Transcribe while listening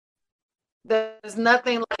There's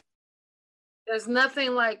nothing like there's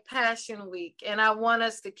nothing like Passion Week. And I want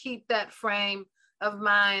us to keep that frame of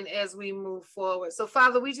mind as we move forward. So,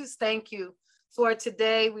 Father, we just thank you for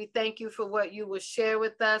today. We thank you for what you will share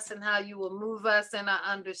with us and how you will move us in our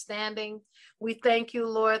understanding. We thank you,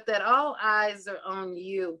 Lord, that all eyes are on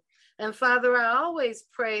you. And Father, I always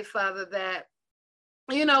pray, Father, that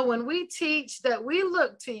when we teach, that we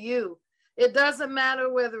look to you. It doesn't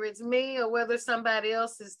matter whether it's me or whether somebody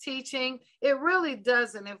else is teaching. It really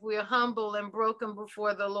doesn't if we're humble and broken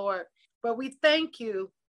before the Lord. But we thank you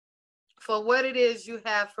for what it is you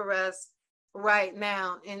have for us right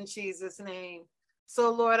now in Jesus' name.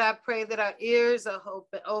 So, Lord, I pray that our ears are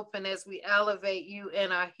open as we elevate you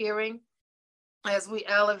in our hearing, as we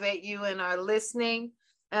elevate you in our listening,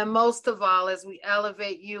 and most of all, as we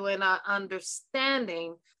elevate you in our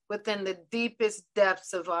understanding within the deepest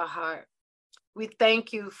depths of our heart. We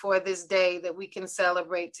thank you for this day that we can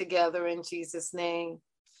celebrate together in Jesus' name.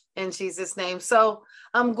 In Jesus' name. So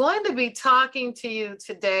I'm going to be talking to you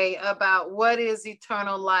today about what is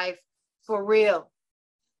eternal life for real.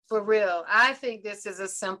 For real. I think this is a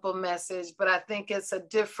simple message, but I think it's a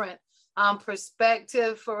different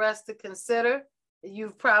perspective for us to consider.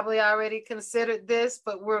 You've probably already considered this,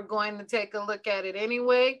 but we're going to take a look at it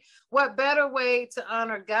anyway. What better way to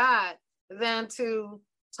honor God than to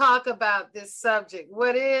talk about this subject?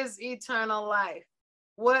 What is eternal life?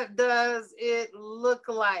 What does it look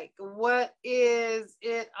like? What is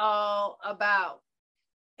it all about?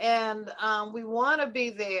 And we want to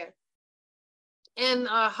be there in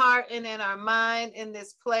our heart and in our mind, in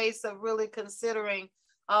this place of really considering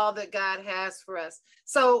all that God has for us.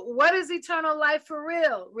 So what is eternal life for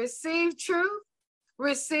real? Receive truth,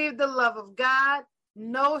 receive the love of God,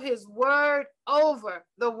 know his word over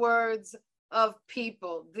the words of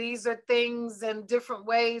people. These are things in different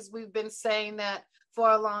ways. We've been saying that for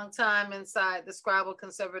a long time inside the Scribal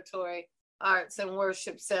Conservatory Arts and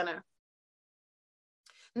Worship Center.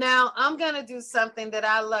 Now, I'm going to do something that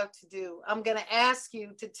I love to do. I'm going to ask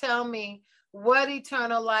you to tell me what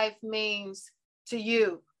eternal life means to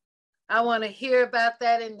you. I want to hear about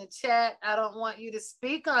that in the chat. I don't want you to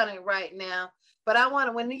speak on it right now, but I want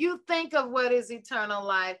to, when you think of what is eternal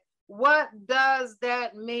life, what does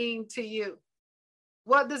that mean to you?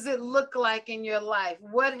 What does it look like in your life?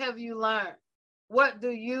 What have you learned? What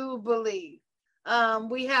do you believe?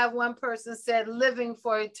 We have one person said living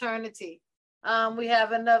for eternity. We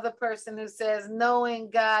have another person who says knowing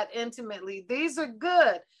God intimately. These are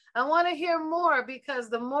good. I want to hear more, because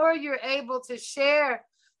the more you're able to share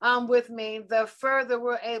with me, the further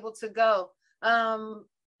we're able to go.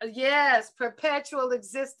 Yes, perpetual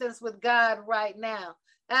existence with God right now.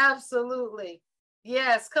 Absolutely.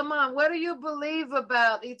 Yes, come on. What do you believe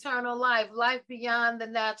about eternal life, life beyond the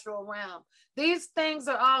natural realm? These things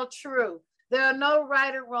are all true. There are no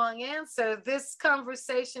right or wrong answer. This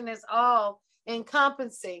conversation is all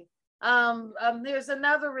encompassing. There's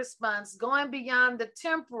another response, going beyond the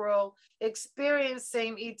temporal,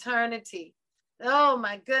 experiencing eternity. Oh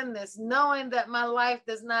my goodness, knowing that my life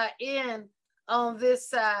does not end on this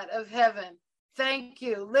side of heaven. Thank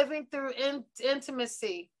you. Living through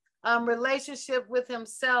intimacy, relationship with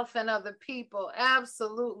himself and other people.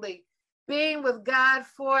 Absolutely. Being with God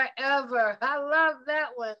forever. I love that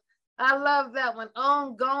one. I love that one.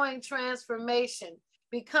 Ongoing transformation.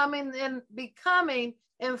 Becoming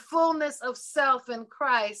in fullness of self in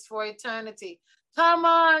Christ for eternity. Come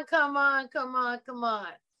on, come on, come on, come on.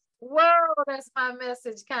 Whoa, that's my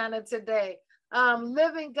message kind of today.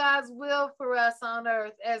 Living God's will for us on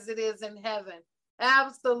earth as it is in heaven.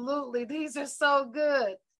 Absolutely. These are so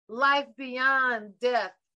good. Life beyond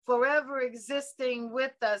death, forever existing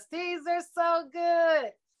with us. These are so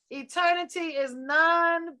good. Eternity is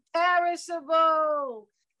non-perishable.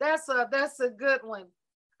 That's a good one.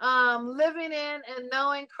 Living in and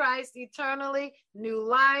knowing Christ eternally, new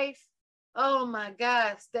life. Oh my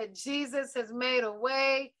gosh, that Jesus has made a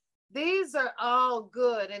way. These are all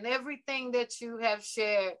good, and everything that you have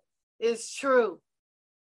shared is true.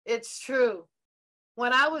 It's true.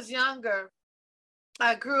 When I was younger,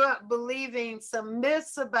 I grew up believing some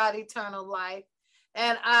myths about eternal life.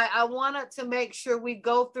 And I wanted to make sure we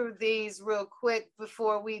go through these real quick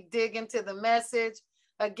before we dig into the message.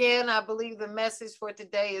 Again, I believe the message for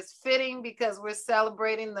today is fitting because we're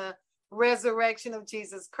celebrating the resurrection of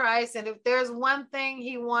Jesus Christ. And if there's one thing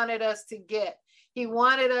he wanted us to get, he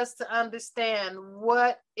wanted us to understand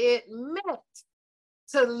what it meant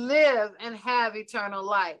to live and have eternal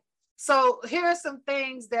life. So here are some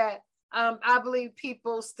things that I believe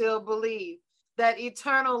people still believe. That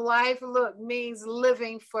eternal life, look, means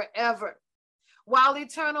living forever. While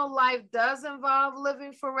eternal life does involve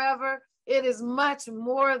living forever, it is much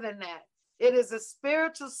more than that. It is a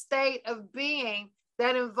spiritual state of being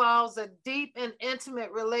that involves a deep and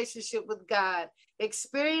intimate relationship with God,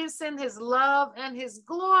 experiencing his love and his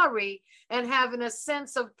glory, and having a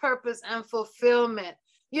sense of purpose and fulfillment.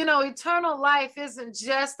 You know, eternal life isn't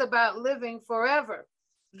just about living forever.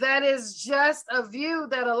 That is just a view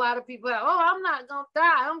that a lot of people have. Oh, I'm not going to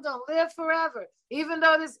die. I'm going to live forever. Even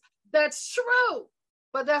though that's true,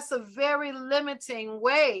 but that's a very limiting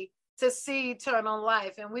way to see eternal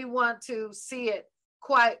life. And we want to see it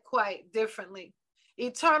quite differently.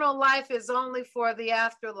 Eternal life is only for the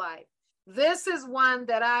afterlife. This is one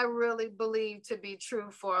that I really believe to be true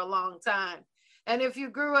for a long time. And if you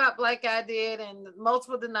grew up like I did in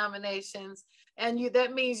multiple denominations, and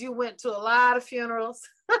that means you went to a lot of funerals.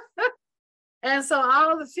 And so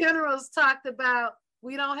all the funerals talked about,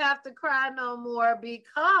 we don't have to cry no more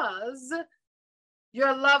because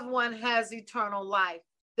your loved one has eternal life.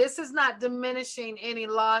 This is not diminishing any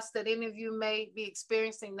loss that any of you may be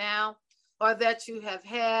experiencing now or that you have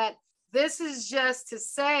had. This is just to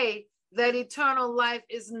say that eternal life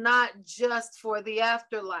is not just for the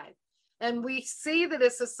afterlife. And we see that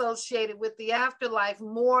it's associated with the afterlife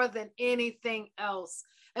more than anything else.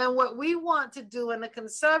 And what we want to do in the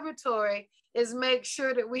conservatory is make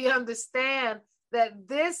sure that we understand that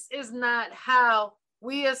this is not how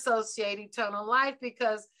we associate eternal life,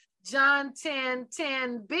 because John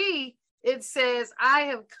 10:10b, it says, I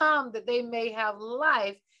have come that they may have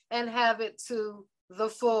life and have it to the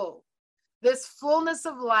full. This fullness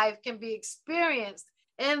of life can be experienced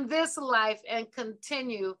in this life and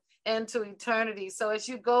continue into eternity. So as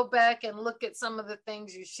you go back and look at some of the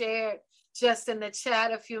things you shared just in the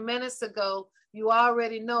chat a few minutes ago, you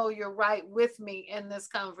already know you're right with me in this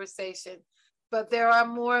conversation. But there are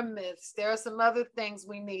more myths. There are some other things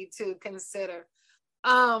we need to consider.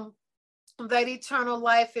 That eternal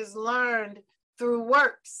life is learned through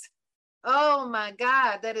works. Oh my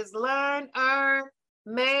God, that is learned, earned,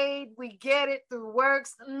 made. We get it through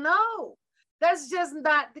works. No, that's just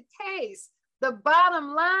not the case. The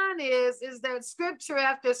bottom line is that scripture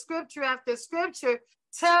after scripture after scripture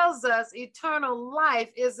tells us eternal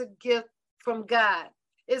life is a gift from God.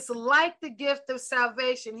 It's like the gift of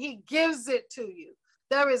salvation. He gives it to you.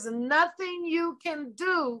 There is nothing you can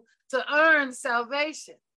do to earn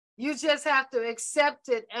salvation. You just have to accept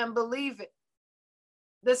it and believe it.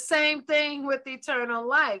 The same thing with eternal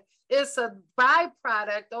life. It's a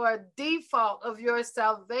byproduct or a default of your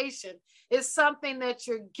salvation. It's something that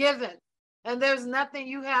you're given, and there's nothing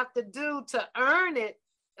you have to do to earn it.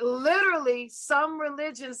 Literally, some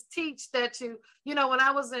religions teach that you know, when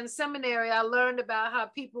I was in seminary, I learned about how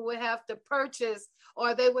people would have to purchase,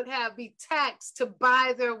 or they would be taxed to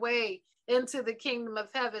buy their way into the kingdom of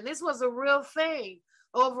heaven. This was a real thing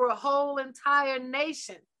over a whole entire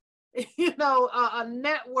nation. You know, a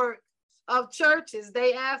network of churches.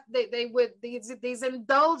 They would these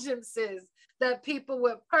indulgences that people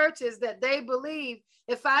would purchase, that they believe,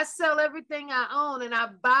 if I sell everything I own and I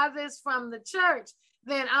buy this from the church,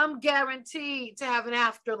 then I'm guaranteed to have an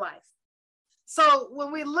afterlife. So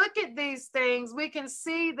when we look at these things, we can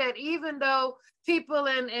see that even though people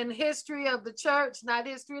in history of the church, not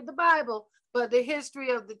history of the Bible, but the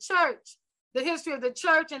history of the church and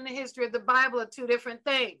the history of the Bible are two different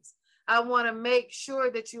things. I want to make sure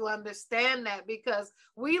that you understand that, because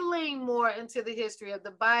we lean more into the history of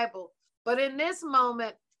the Bible. But in this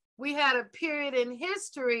moment, we had a period in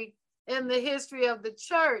history, in the history of the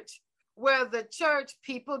church, where the church,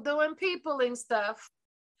 people doing peopling stuff,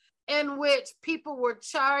 in which people were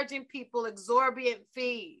charging people exorbitant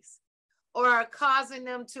fees or causing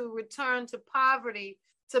them to return to poverty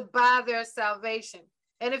to buy their salvation.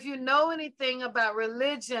 And if you know anything about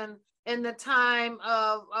religion in the time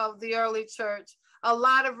of the early church, a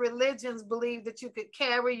lot of religions believed that you could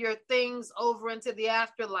carry your things over into the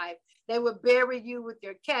afterlife. They would bury you with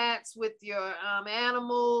your cats, with your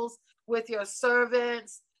animals, with your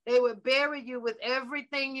servants. They would bury you with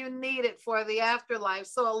everything you needed for the afterlife.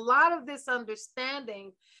 So a lot of this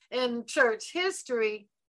understanding in church history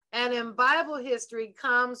and in Bible history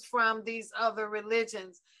comes from these other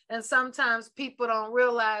religions. And sometimes people don't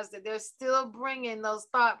realize that they're still bringing those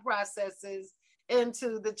thought processes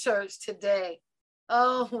into the church today.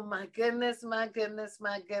 Oh my goodness, my goodness,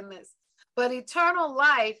 my goodness. But eternal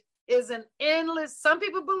life is an endless, some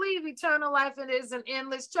people believe eternal life is an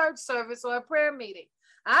endless church service or a prayer meeting.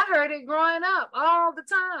 I heard it growing up all the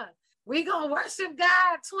time. We gonna worship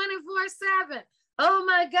God 24/7. Oh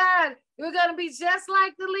my God, we're gonna be just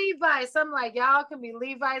like the Levites. I'm like, y'all can be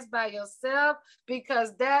Levites by yourself,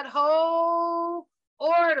 because that whole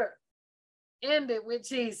order ended with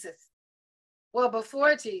Jesus. Well,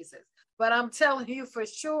 before Jesus, but I'm telling you for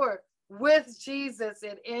sure, with Jesus,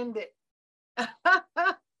 it ended. That's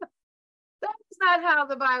not how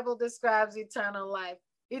the Bible describes eternal life.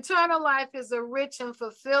 Eternal life is a rich and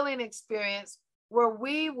fulfilling experience where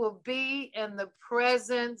we will be in the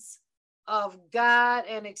presence of God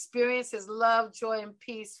and experience his love, joy, and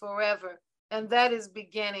peace forever. And that is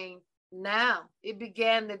beginning now. It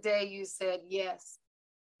began the day you said yes.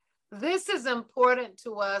 This is important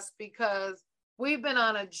to us because we've been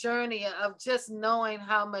on a journey of just knowing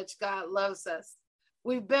how much God loves us.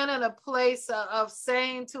 We've been in a place of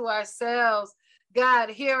saying to ourselves, God,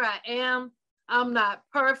 here I am. I'm not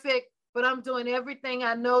perfect, but I'm doing everything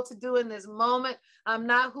I know to do in this moment. I'm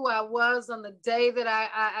not who I was on the day that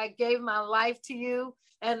I gave my life to you.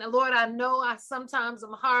 And Lord, I know I sometimes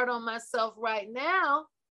am hard on myself right now.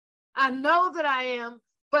 I know that I am,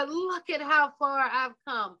 but look at how far I've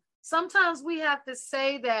come. Sometimes we have to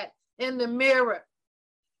say that in the mirror.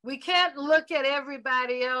 We can't look at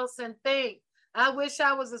everybody else and think, I wish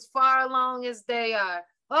I was as far along as they are.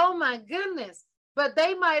 Oh my goodness. But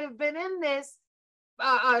they might have been in this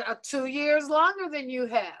 2 years longer than you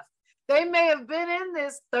have. They may have been in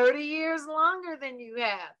this 30 years longer than you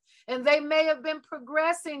have. And they may have been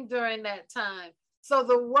progressing during that time. So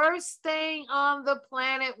the worst thing on the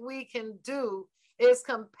planet we can do is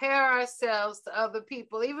compare ourselves to other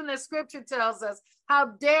people. Even the scripture tells us, how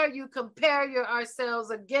dare you compare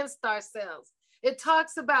ourselves against ourselves? It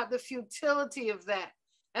talks about the futility of that.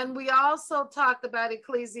 And we also talked about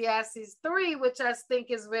Ecclesiastes 3, which I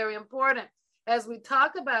think is very important as we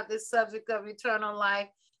talk about this subject of eternal life,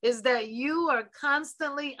 is that you are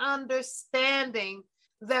constantly understanding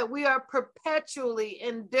that we are perpetually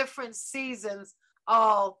in different seasons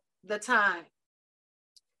all the time.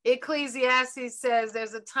 Ecclesiastes says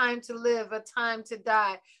there's a time to live, a time to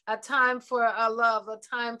die, a time for a love, a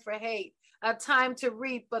time for hate, a time to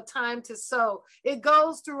reap, a time to sow. It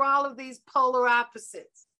goes through all of these polar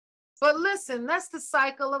opposites. But listen, that's the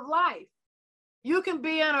cycle of life. You can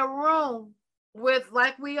be in a room with,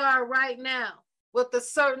 like we are right now, with a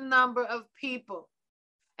certain number of people.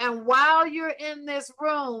 And while you're in this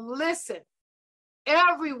room, listen,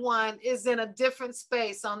 everyone is in a different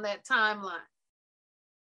space on that timeline.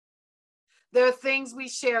 There are things we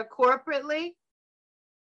share corporately,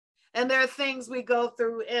 and there are things we go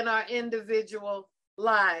through in our individual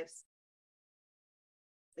lives.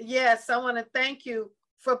 Yes, I want to thank you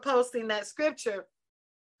for posting that scripture,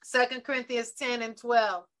 2 Corinthians 10 and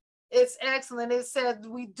 12. It's excellent. It said,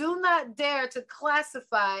 we do not dare to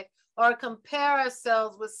classify or compare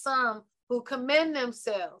ourselves with some who commend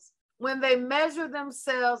themselves. When they measure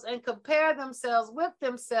themselves and compare themselves with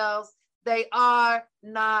themselves, they are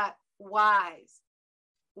not wise.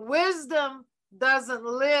 Wisdom doesn't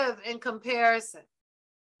live in comparison.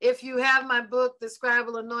 If you have my book, The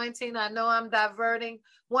Scribal Anointing, I know I'm diverting.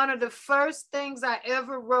 One of the first things I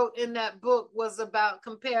ever wrote in that book was about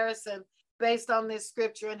comparison based on this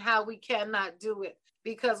scripture and how we cannot do it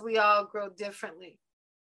because we all grow differently.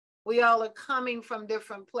 We all are coming from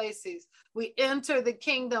different places. We enter the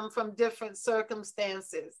kingdom from different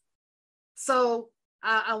circumstances. So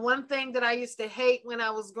one thing that I used to hate when I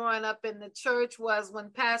was growing up in the church was when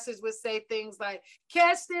pastors would say things like,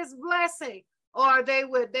 catch this blessing. Or they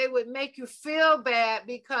would make you feel bad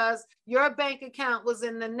because your bank account was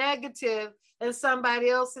in the negative and somebody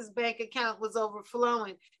else's bank account was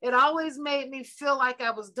overflowing. It always made me feel like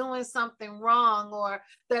I was doing something wrong or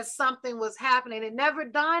that something was happening. It never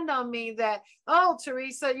dawned on me that, oh,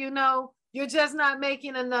 Teresa, you're just not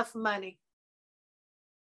making enough money.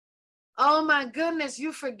 Oh my goodness,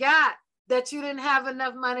 you forgot that you didn't have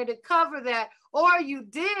enough money to cover that. Or you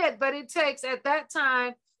did, but it takes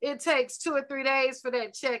 2 or 3 days for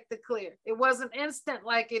that check to clear. It wasn't instant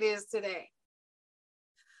like it is today.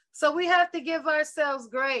 So we have to give ourselves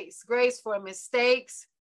grace for mistakes,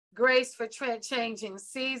 grace for changing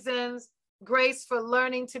seasons, grace for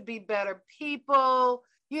learning to be better people.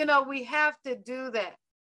 We have to do that.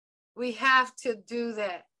 We have to do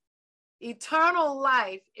that. Eternal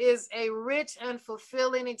life is a rich and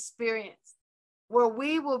fulfilling experience where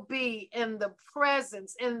we will be in the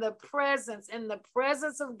presence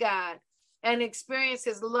of God and experience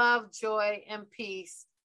his love, joy, and peace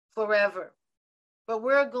forever. But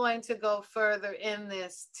we're going to go further in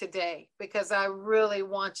this today because I really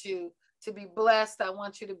want you to be blessed. I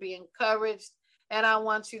want you to be encouraged. And I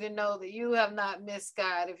want you to know that you have not missed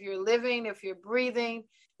God. If you're living, if you're breathing,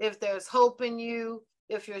 if there's hope in you,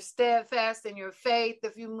 if you're steadfast in your faith,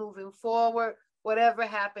 if you're moving forward, whatever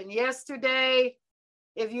happened yesterday,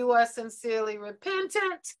 if you are sincerely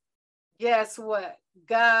repentant, guess what?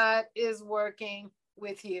 God is working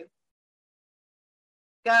with you.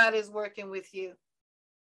 God is working with you.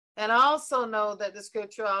 And also know that the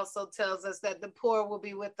scripture also tells us that the poor will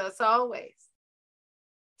be with us always.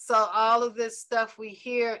 So all of this stuff we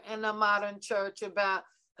hear in the modern church about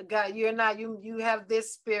God, you're not, you have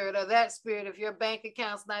this spirit or that spirit, if your bank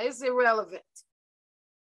account's not, it's irrelevant.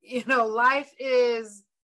 You know, life is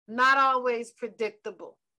not always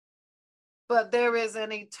predictable, but there is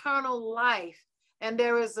an eternal life and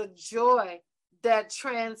there is a joy that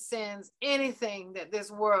transcends anything that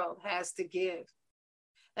this world has to give.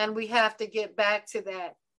 And we have to get back to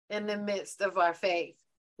that in the midst of our faith.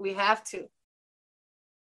 We have to.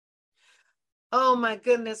 Oh my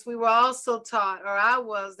goodness, we were also taught, or I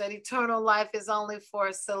was, that eternal life is only for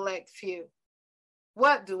a select few.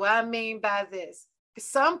 What do I mean by this?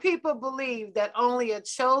 Some people believe that only a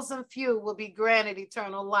chosen few will be granted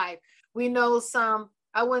eternal life. We know some,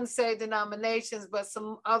 I wouldn't say denominations, but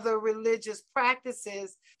some other religious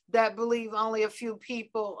practices that believe only a few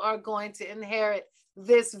people are going to inherit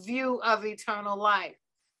this view of eternal life.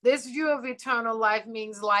 This view of eternal life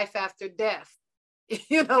means life after death.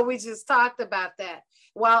 You know, we just talked about that,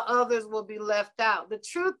 while others will be left out. The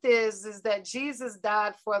truth is that Jesus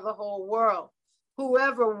died for the whole world.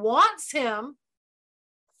 Whoever wants him,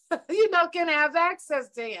 you know, can have access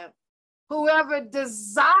to him. Whoever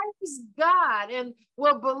desires God and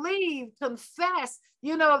will believe, confess,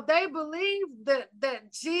 you know, if they believe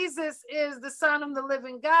that Jesus is the Son of the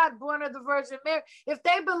living God, born of the Virgin Mary, if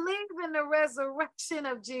they believe in the resurrection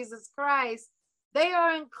of Jesus Christ, they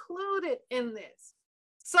are included in this.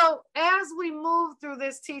 So as we move through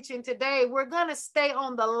this teaching today, we're going to stay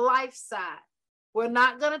on the life side. We're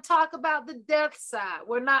not going to talk about the death side.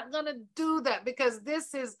 We're not going to do that because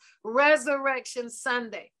this is Resurrection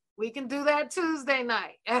Sunday. We can do that Tuesday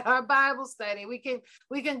night at our Bible study. We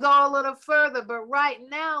can go a little further, but right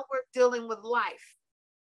now we're dealing with life.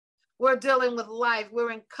 We're dealing with life.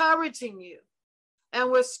 We're encouraging you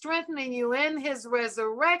and we're strengthening you in his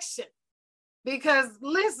resurrection. Because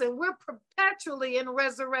listen, we're perpetually in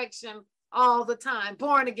resurrection all the time.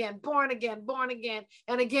 Born again, born again, born again,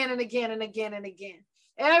 and again and again and again and again.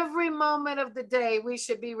 Every moment of the day, we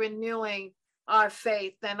should be renewing our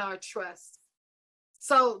faith and our trust.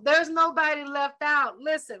 So there's nobody left out,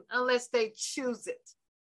 listen, unless they choose it.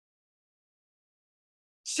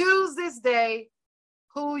 Choose this day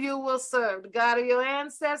who you will serve, the God of your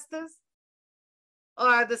ancestors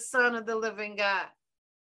or the Son of the living God.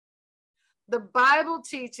 The Bible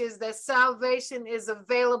teaches that salvation is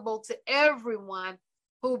available to everyone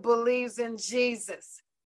who believes in Jesus.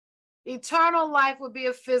 Eternal life would be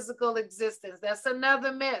a physical existence. That's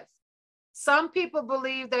another myth. Some people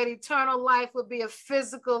believe that eternal life would be a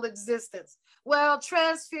physical existence. Well,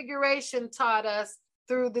 Transfiguration taught us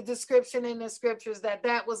through the description in the scriptures that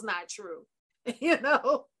that was not true. You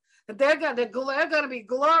know, they're going to be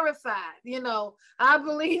glorified. You know, I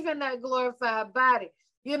believe in that glorified body.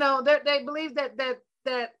 You know, they believe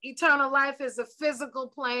that eternal life is a physical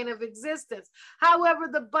plane of existence. However,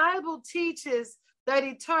 the Bible teaches that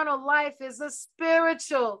eternal life is a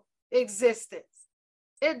spiritual existence.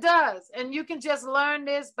 It does. And you can just learn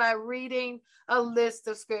this by reading a list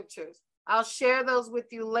of scriptures. I'll share those with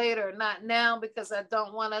you later, not now because I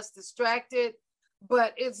don't want us distracted,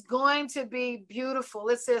 but it's going to be beautiful.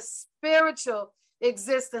 It's a spiritual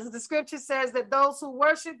existence. The scripture says that those who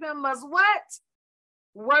worship him must what?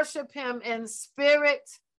 Worship him in spirit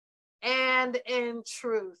and in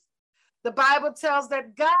truth. The Bible tells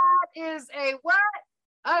that God is a what?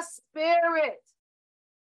 A spirit.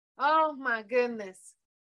 Oh my goodness.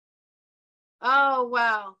 Oh,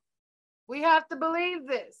 wow. We have to believe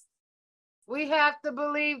this. We have to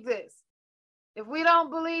believe this. If we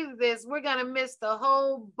don't believe this, we're going to miss the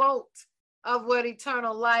whole boat of what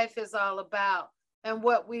eternal life is all about and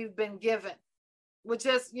what we've been given. We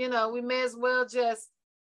just, you know, we may as well just,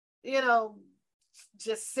 you know,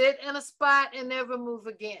 just sit in a spot and never move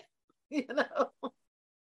again. You know,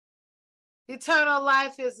 eternal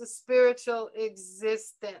life is a spiritual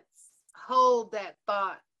existence. Hold that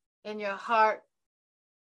thought in your heart,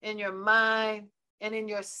 in your mind, and in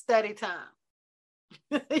your study time.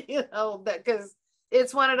 You know, that because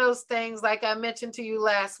it's one of those things, like I mentioned to you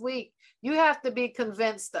last week, you have to be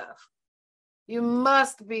convinced of. You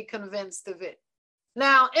must be convinced of it.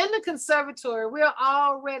 Now, in the conservatory,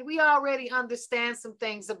 we already understand some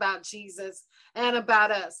things about Jesus and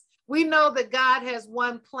about us. We know that God has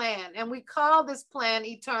one plan, and we call this plan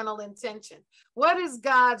eternal intention. What is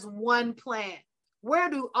God's one plan? Where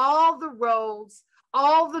do all the roads,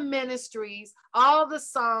 all the ministries, all the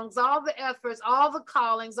songs, all the efforts, all the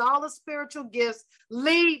callings, all the spiritual gifts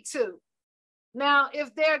lead to? Now,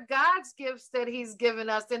 if they're God's gifts that he's given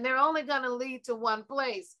us, then they're only going to lead to one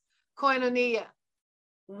place: koinonia,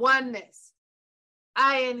 oneness.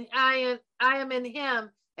 I am in him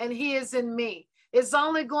and he is in me. It's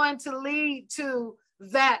only going to lead to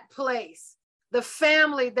that place, the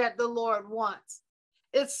family that the Lord wants.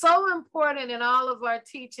 It's so important in all of our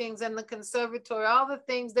teachings in the conservatory, all the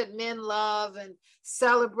things that men love and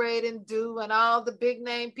celebrate and do, and all the big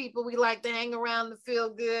name people we like to hang around to feel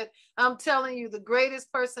good. I'm telling you, the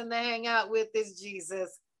greatest person to hang out with is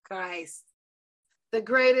Jesus Christ. The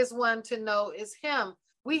greatest one to know is him.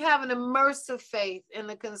 We have an immersive faith in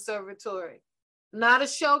the conservatory, not a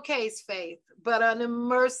showcase faith, but an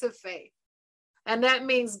immersive faith. And that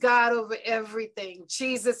means God over everything,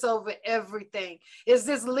 Jesus over everything. Is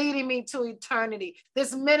this leading me to eternity?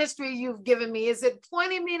 This ministry you've given me, is it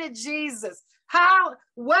pointing me to Jesus?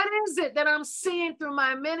 What is it that I'm seeing through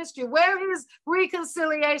my ministry? Where is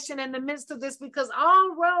reconciliation in the midst of this? Because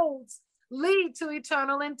all roads lead to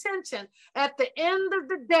eternal intention. At the end of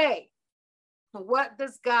the day, what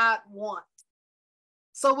does God want?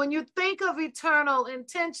 So when you think of eternal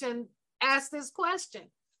intention, ask this question.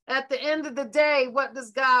 At the end of the day, what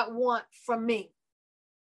does God want from me?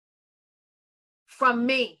 From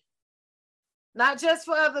me. Not just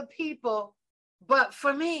for other people, but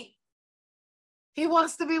for me. He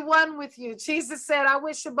wants to be one with you. Jesus said, I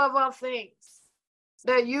wish above all things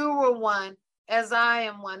that you were one as I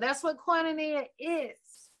am one. That's what koinonia is.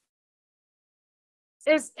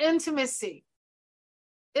 It's intimacy.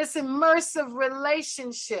 It's immersive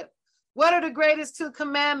relationship. What are the greatest two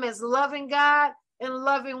commandments? Loving God and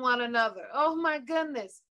loving one another. Oh my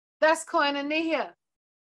goodness. That's koinonia.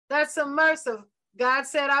 That's immersive. God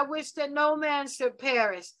said, I wish that no man should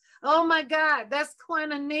perish. Oh my God, that's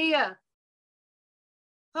koinonia.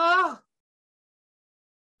 Oh,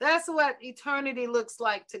 that's what eternity looks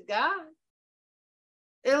like to God.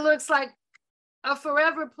 It looks like a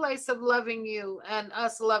forever place of loving you and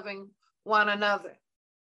us loving one another.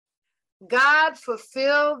 God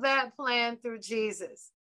fulfilled that plan through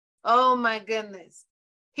Jesus. Oh my goodness.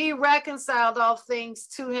 He reconciled all things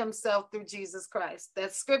to himself through Jesus Christ.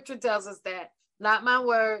 That scripture tells us that, not my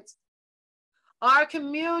words. Our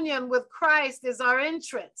communion with Christ is our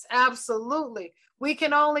entrance. Absolutely. We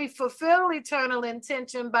can only fulfill eternal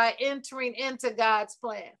intention by entering into God's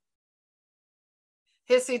plan.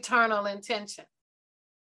 His eternal intention.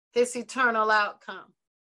 His eternal outcome.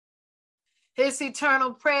 His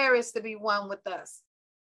eternal prayer is to be one with us.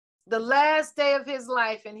 The last day of his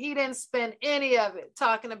life, and he didn't spend any of it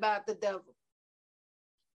talking about the devil.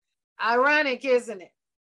 Ironic, isn't it?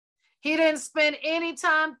 He didn't spend any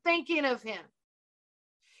time thinking of him.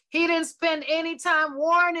 He didn't spend any time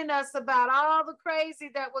warning us about all the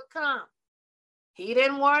crazy that would come. He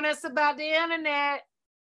didn't warn us about the internet.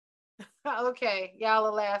 Okay, y'all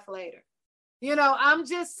will laugh later. You know, I'm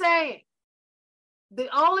just saying, the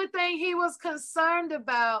only thing he was concerned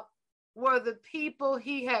about were the people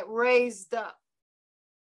he had raised up,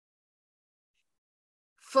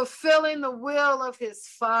 fulfilling the will of his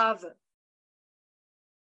Father.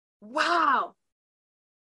 Wow.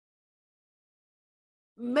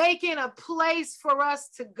 Making a place for us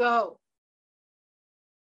to go.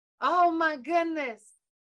 Oh my goodness.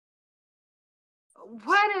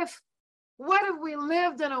 What if we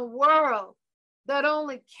lived in a world that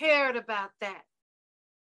only cared about that?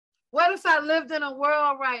 What if I lived in a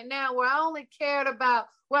world right now where I only cared about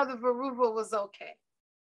whether Veruva was okay?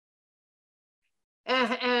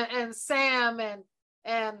 And Sam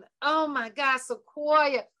and oh my God,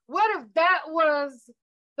 Sequoia. What if that was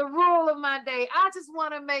the rule of my day? I just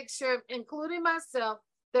want to make sure, including myself,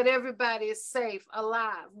 that everybody is safe,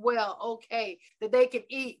 alive, well, okay, that they can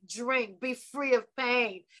eat, drink, be free of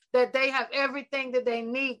pain, that they have everything that they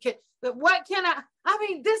need. What can I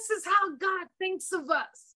mean, this is how God thinks of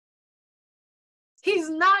us.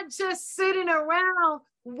 He's not just sitting around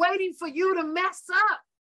waiting for you to mess up.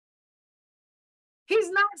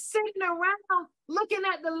 He's not sitting around looking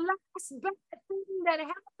at the last bad thing that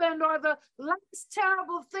happened or the last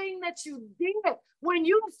terrible thing that you did. When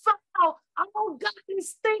you fall, all God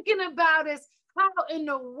is thinking about is, how in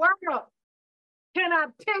the world can I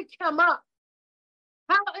pick him up?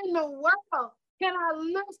 How in the world can I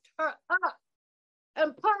lift her up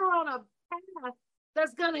and put her on a path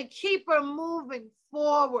that's going to keep her moving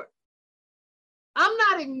forward? I'm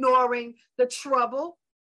not ignoring the trouble.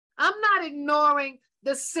 I'm not ignoring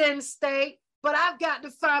the sin state, but I've got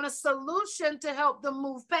to find a solution to help them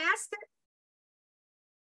move past it.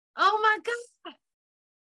 Oh my God.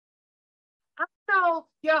 I know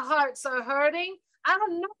your hearts are hurting. I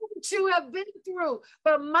know what you have been through,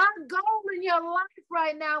 but my goal in your life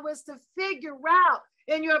right now is to figure out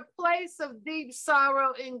in your place of deep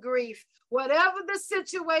sorrow and grief, whatever the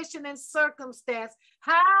situation and circumstance,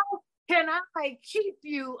 how can I keep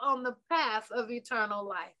you on the path of eternal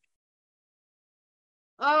life?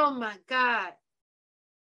 Oh my God.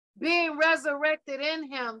 Being resurrected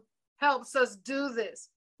in him helps us do this.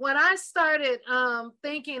 When I started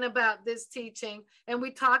thinking about this teaching, and we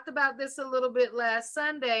talked about this a little bit last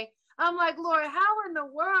Sunday, I'm like, Lord, how in the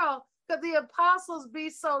world could the apostles be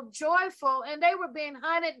so joyful and they were being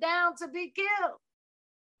hunted down to be killed?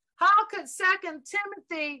 How could 2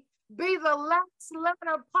 Timothy be the last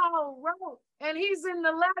letter Paul wrote? And he's in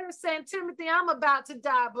the letter saying, Timothy, I'm about to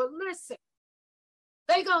die, but listen,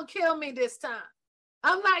 they're going to kill me this time.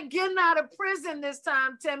 I'm not getting out of prison this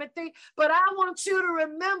time, Timothy, but I want you to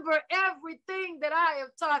remember everything that I have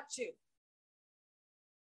taught you.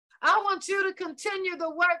 I want you to continue the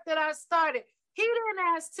work that I started. He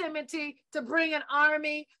didn't ask Timothy to bring an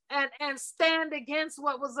army and stand against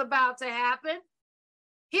what was about to happen.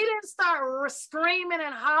 He didn't start screaming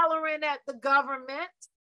and hollering at the government.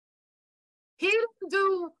 He didn't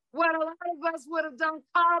do what a lot of us would have done,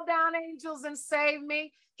 call down angels and save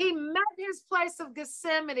me. He met his place of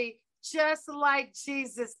Gethsemane just like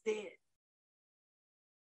Jesus did.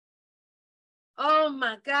 Oh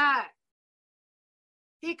my God.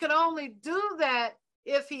 He could only do that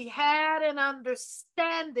if he had an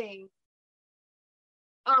understanding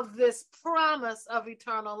of this promise of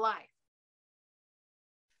eternal life.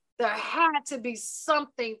 There had to be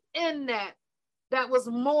something in that was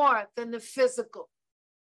more than the physical.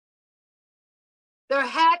 There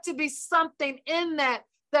had to be something in that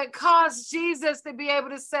caused Jesus to be able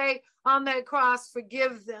to say on that cross,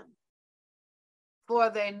 forgive them, for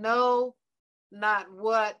they know not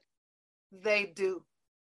what they do.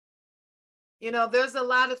 You know, there's a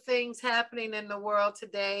lot of things happening in the world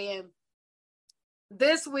today. And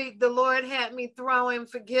this week, the Lord had me throw in,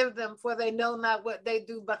 forgive them, for they know not what they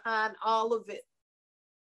do behind all of it.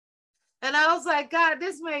 And I was like, God,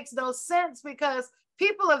 this makes no sense, because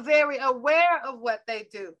people are very aware of what they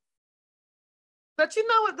do. But you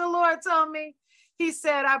know what the Lord told me? He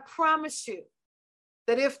said, I promise you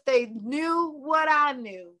that if they knew what I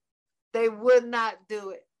knew, they would not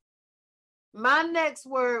do it. My next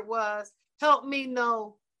word was, help me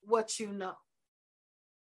know what you know.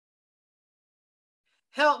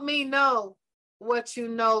 Help me know what you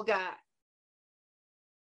know, God.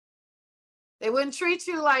 They wouldn't treat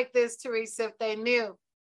you like this, Teresa, if they knew.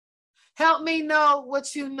 Help me know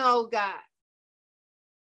what you know, God.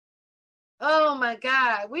 Oh my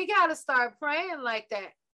God, we got to start praying like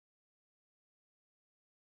that.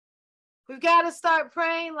 We've got to start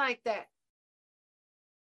praying like that.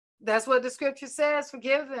 That's what the scripture says,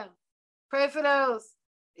 forgive them. Pray for those,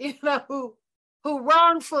 who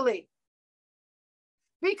wrongfully.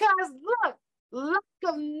 Because look, lack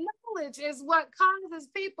of knowledge is what causes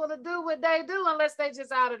people to do what they do unless they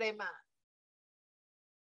just out of their mind.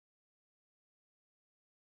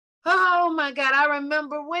 Oh my God, I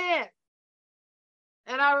remember when.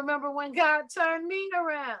 And I remember when God turned me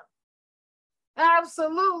around.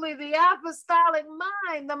 Absolutely, the apostolic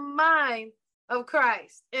mind, the mind of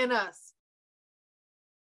Christ in us.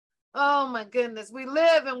 Oh my goodness, we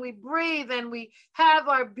live and we breathe and we have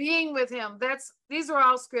our being with him. These are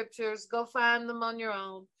all scriptures. Go find them on your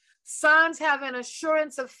own. Sons have an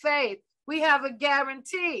assurance of faith. We have a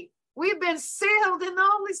guarantee. We've been sealed in the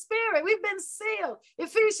Holy Spirit. We've been sealed.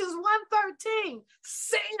 Ephesians 1:13,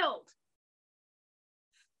 sealed.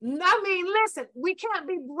 I mean, listen, we can't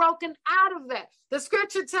be broken out of that. The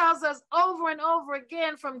scripture tells us over and over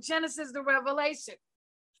again from Genesis to Revelation,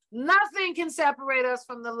 nothing can separate us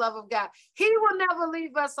from the love of God. He will never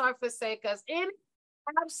leave us or forsake us. Any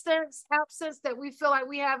absence that we feel like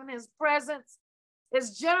we have in his presence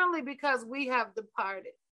is generally because we have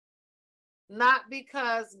departed, not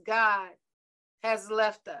because God has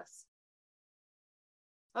left us.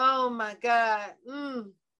 Oh my God.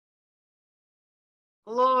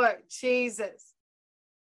 Lord Jesus,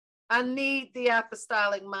 I need the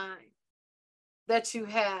apostolic mind that you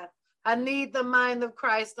have. I need the mind of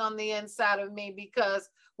Christ on the inside of me, because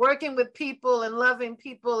working with people and loving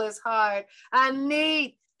people is hard. I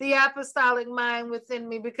need the apostolic mind within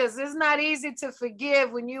me, because it's not easy to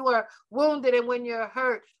forgive when you are wounded and when you're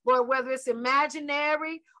hurt, or whether it's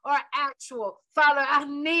imaginary or actual. Father, I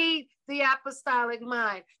need the apostolic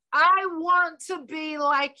mind. I want to be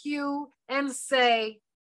like you and say,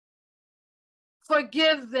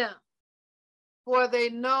 forgive them, for they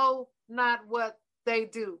know not what they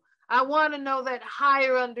do. I want to know that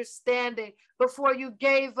higher understanding before you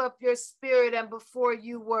gave up your spirit and before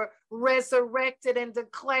you were resurrected and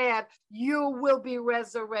declared, you will be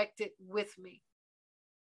resurrected with me.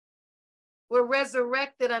 We're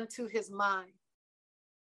resurrected unto his mind.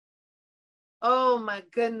 Oh my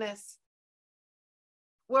goodness.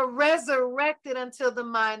 We're resurrected until the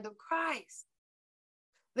mind of Christ.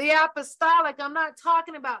 The apostolic, I'm not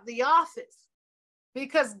talking about the office,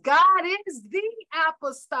 because God is the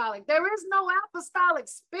apostolic. There is no apostolic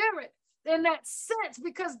spirit in that sense,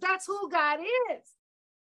 because that's who God is.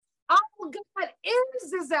 All God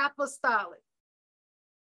is apostolic.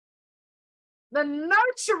 The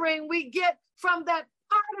nurturing we get from that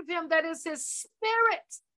part of him that is his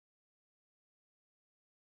spirit.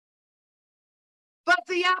 But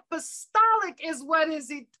the apostolic is what is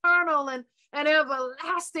eternal and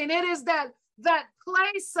everlasting. It is that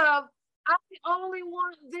place of, I only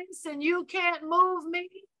want this and you can't move me.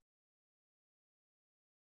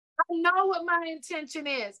 I know what my intention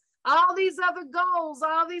is. All these other goals,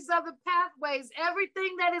 all these other pathways,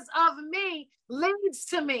 everything that is of me leads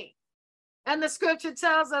to me. And the scripture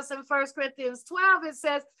tells us in 1 Corinthians 12, it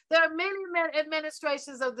says, there are many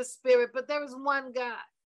administrations of the Spirit, but there is one God.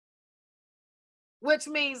 Which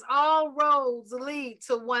means all roads lead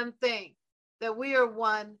to one thing, that we are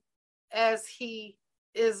one as he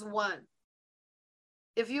is one.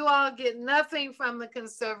 If you all get nothing from the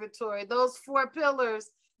conservatory, those 4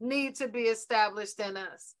 pillars need to be established in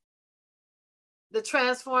us. The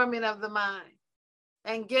transforming of the mind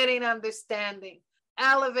and getting understanding,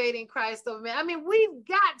 elevating Christ over me. I mean, we've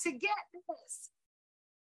got to get this.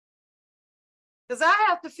 Because I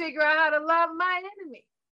have to figure out how to love my enemy.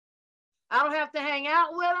 I don't have to hang out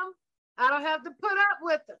with them. I don't have to put up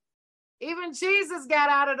with them. Even Jesus got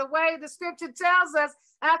out of the way. The scripture tells us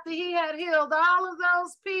after he had healed all of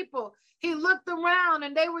those people, he looked around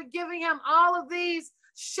and they were giving him all of these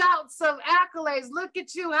shouts of accolades. Look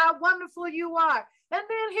at you, how wonderful you are. And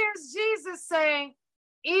then here's Jesus saying,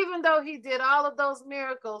 even though he did all of those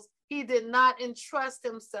miracles, he did not entrust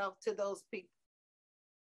himself to those people.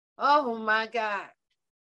 Oh my God.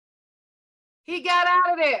 He got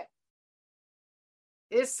out of there.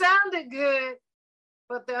 It sounded good,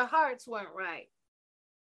 but their hearts weren't right.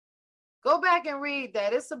 Go back and read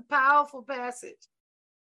that. It's a powerful passage.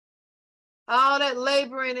 All that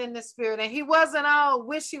laboring in the spirit. And he wasn't all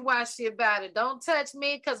wishy-washy about it. Don't touch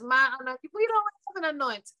me because we don't have an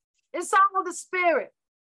anointing. It's all the spirit.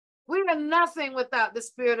 We are nothing without the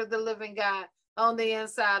spirit of the living God on the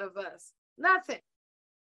inside of us. Nothing.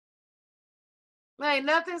 There ain't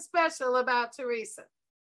nothing special about Teresa.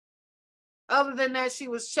 Other than that, she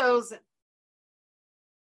was chosen.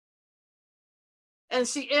 And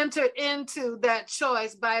she entered into that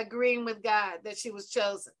choice by agreeing with God that she was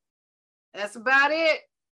chosen. That's about it.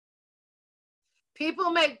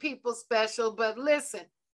 People make people special, but listen,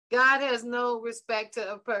 God has no respect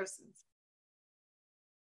of persons.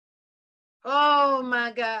 Oh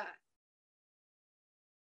my God.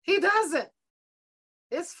 He doesn't.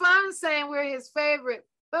 It's fun saying we're his favorite,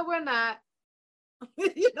 but we're not.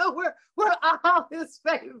 We're all his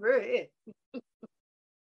favorite.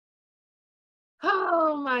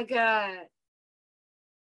 Oh my God.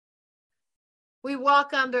 We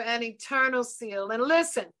walk under an eternal seal. And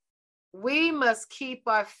listen, we must keep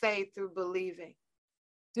our faith through believing.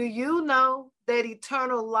 Do you know that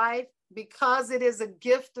eternal life, because it is a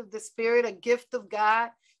gift of the Spirit, a gift of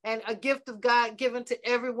God, and a gift of God given to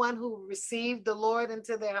everyone who received the Lord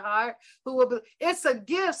into their heart, it's a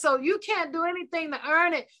gift. So you can't do anything to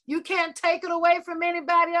earn it. You can't take it away from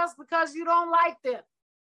anybody else because you don't like them.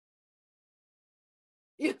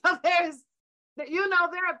 There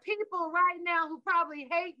are people right now who probably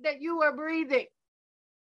hate that you are breathing.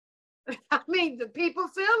 I mean, the people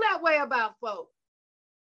feel that way about folks.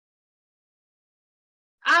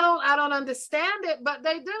 I don't understand it, but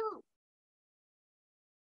they do.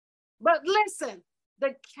 But listen,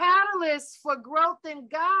 the catalyst for growth in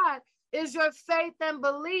God is your faith and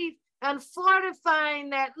belief and fortifying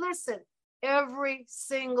that, listen, every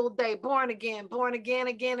single day, born again,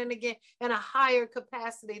 again and again, in a higher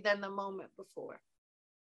capacity than the moment before.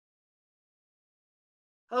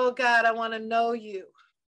 Oh God, I want to know you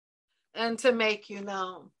and to make you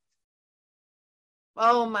known.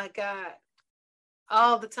 Oh my God,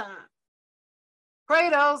 all the time. Pray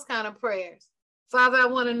those kind of prayers. Father, I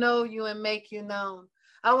want to know you and make you known.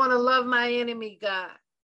 I want to love my enemy, God.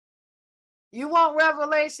 You want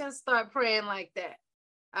revelation? Start praying like that.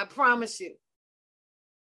 I promise you.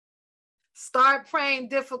 Start praying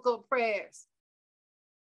difficult prayers.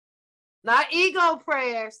 Not ego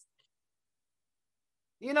prayers.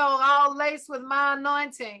 you know, all laced with my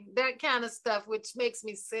anointing, that kind of stuff, which makes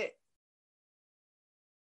me sick.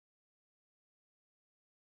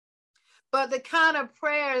 But the kind of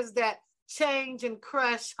prayers that change and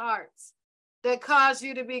crush hearts, that cause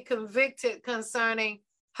you to be convicted concerning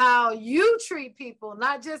how you treat people,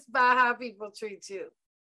 not just by how people treat you.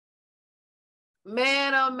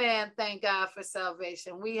 Man, oh man, thank God for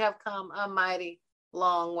salvation. We have come a mighty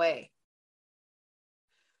long way.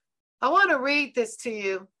 I want to read this to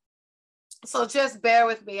you, so just bear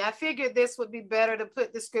with me. I figured this would be better to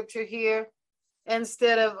put the scripture here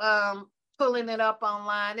instead of pulling it up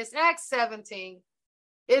online. It's Acts 17.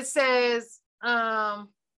 It says, I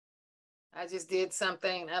just did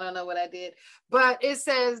something. I don't know what I did, but it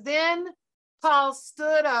says, then Paul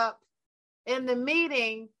stood up in the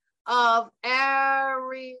meeting of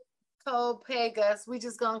Areopagus, we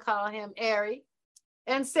just gonna call him Ari,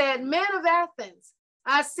 and said, men of Athens,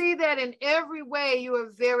 I see that in every way you are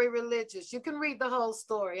very religious. You can read the whole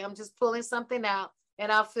story. I'm just pulling something out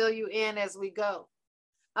and I'll fill you in as we go.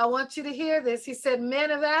 I want you to hear this. He said, men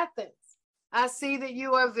of Athens, I see that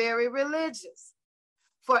you are very religious.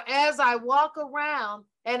 For as I walk around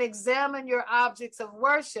and examine your objects of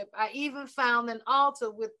worship, I even found an altar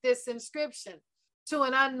with this inscription, to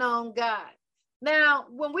an unknown God. Now,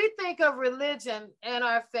 when we think of religion and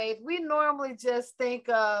our faith, we normally just think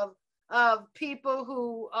of people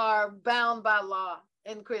who are bound by law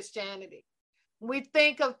in Christianity. We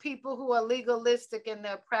think of people who are legalistic in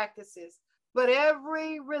their practices. But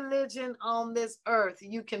every religion on this earth,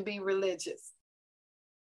 you can be religious.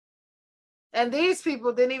 And these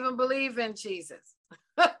people didn't even believe in Jesus.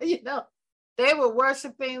 You know, they were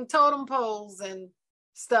worshiping totem poles and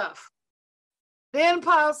stuff. Then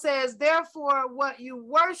Paul says, therefore, what you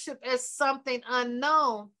worship as something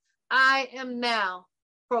unknown, I am now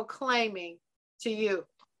proclaiming to you.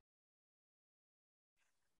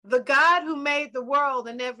 The God who made the world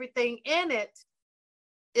and everything in it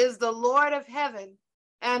is the Lord of heaven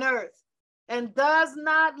and earth, and does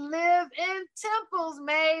not live in temples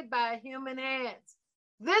made by human hands.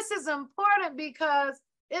 This is important because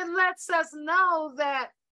it lets us know that,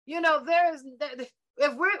 you know,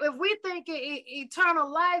 if we think eternal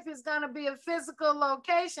life is going to be a physical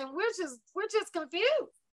location, we're just confused.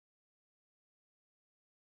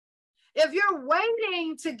 If you're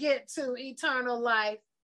waiting to get to eternal life,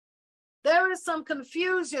 there is some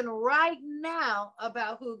confusion right now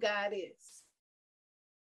about who God is.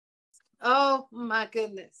 Oh my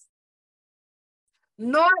goodness.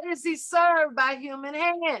 Nor is he served by human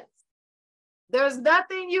hands. There's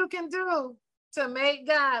nothing you can do to make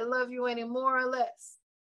God love you any more or less.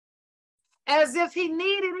 As if he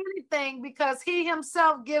needed anything, because he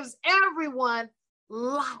himself gives everyone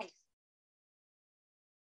life.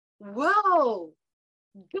 Whoa,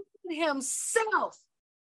 God himself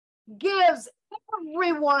gives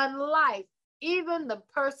everyone life, even the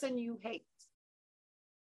person you hate.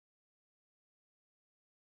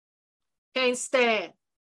 Can't stand,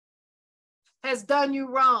 has done you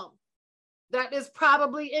wrong, that is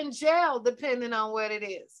probably in jail, depending on what it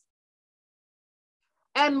is,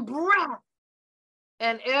 and breath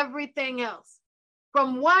and everything else.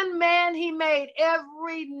 From one man he made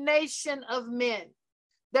every nation of men,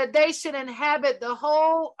 that they should inhabit the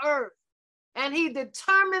whole earth, and he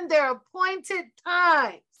determined their appointed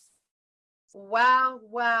times. Wow,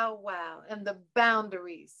 wow, wow, and the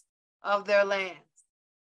boundaries of their lands.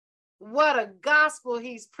 What a gospel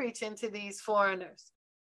he's preaching to these foreigners.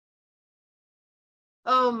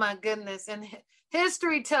 Oh my goodness. And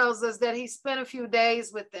history tells us that he spent a few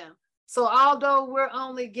days with them. So although we're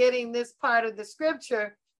only getting this part of the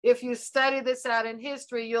scripture, if you study this out in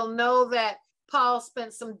history, you'll know that Paul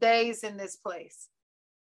spent some days in this place.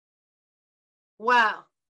 Wow.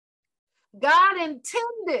 God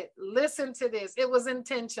intended, listen to this, it was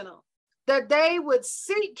intentional, that they would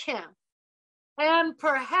seek him and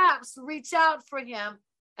perhaps reach out for him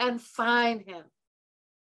and find him.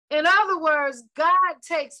 In other words, God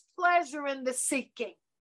takes pleasure in the seeking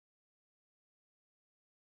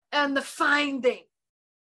and the finding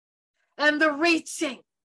and the reaching.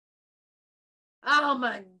 Oh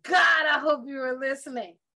my God, I hope you were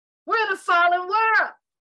listening. We're in a fallen world.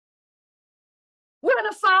 We're in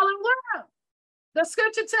a fallen world. The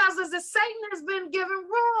scripture tells us that Satan has been given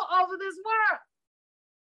rule over this world.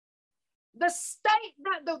 The state,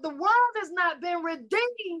 that the world has not been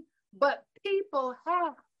redeemed, but people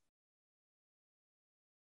have.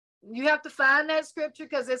 You have to find that scripture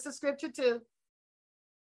because it's a scripture too.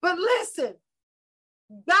 But listen,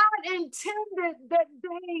 God intended that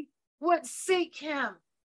they would seek him.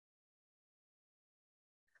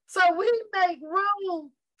 So we make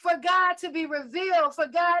room for God to be revealed, for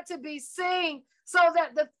God to be seen, so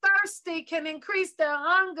that the thirsty can increase their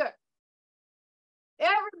hunger.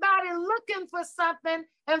 Everybody looking for something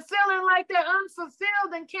and feeling like they're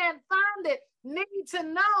unfulfilled and can't find it need to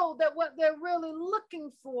know that what they're really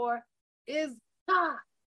looking for is God.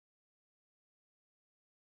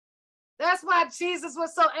 That's why Jesus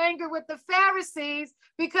was so angry with the Pharisees,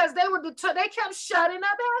 because they kept shutting up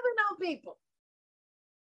heaven on people.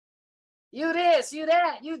 You this, you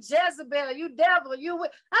that, you Jezebel, you devil, you. I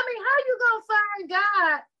mean, how you gonna find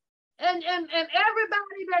God? And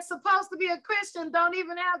everybody that's supposed to be a Christian don't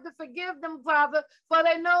even have to forgive them, Father, for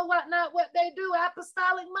they know not what they do.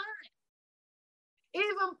 Apostolic mind.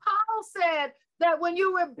 Even Paul said that when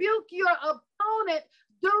you rebuke your opponent,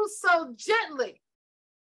 do so gently.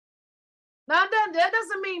 Now that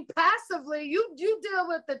doesn't mean passively. You deal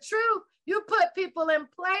with the truth. You put people in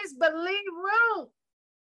place, but leave room.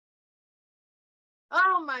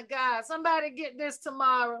 Oh my God, somebody get this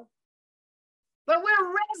tomorrow. But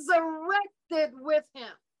we're resurrected with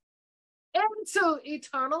him into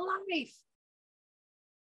eternal life.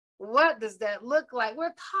 What does that look like?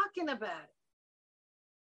 We're talking about it.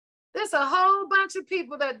 There's a whole bunch of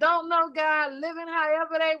people that don't know God, living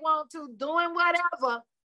however they want to, doing whatever.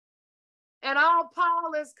 And all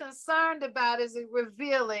Paul is concerned about is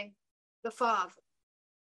revealing the Father.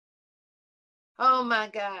 Oh my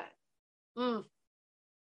God.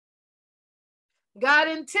 God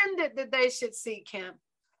intended that they should seek him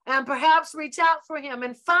and perhaps reach out for him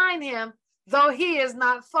and find him, though he is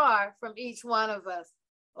not far from each one of us.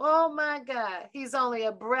 Oh my God, he's only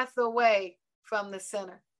a breath away from the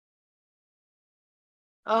sinner.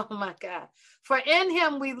 Oh my God. For in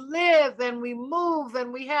him we live and we move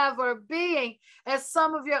and we have our being, as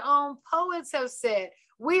some of your own poets have said.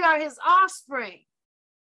 We are his offspring.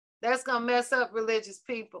 That's going to mess up religious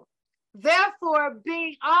people. Therefore,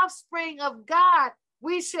 being offspring of God,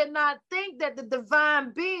 we should not think that the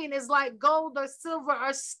divine being is like gold or silver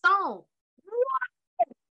or stone. What?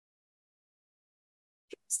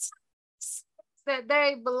 That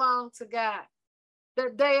they belong to God,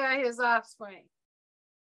 that they are his offspring.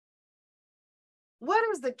 What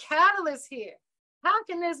is the catalyst here? How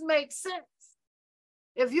can this make sense?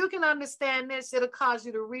 If you can understand this, it'll cause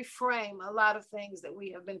you to reframe a lot of things that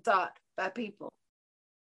we have been taught by people.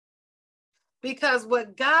 Because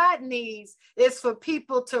what God needs is for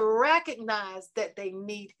people to recognize that they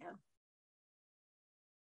need him.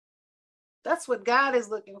 That's what God is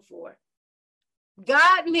looking for.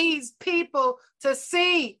 God needs people to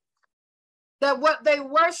see that what they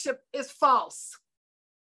worship is false.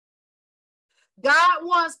 God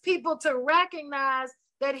wants people to recognize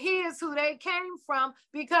that he is who they came from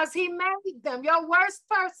because he made them. Your worst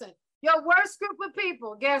person, your worst group of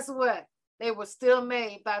people, guess what? They were still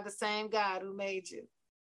made by the same God who made you.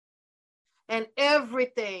 And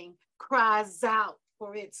everything cries out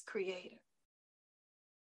for its creator.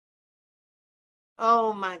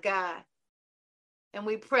 Oh my God. And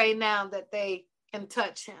we pray now that they can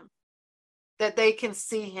touch him, that they can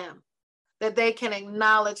see him, that they can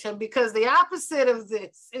acknowledge him, because the opposite of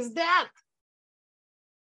this is death.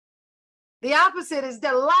 The opposite is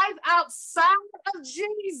that life outside of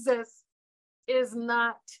Jesus is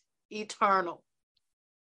not eternal.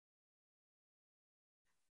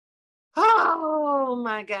 Oh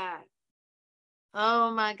my God.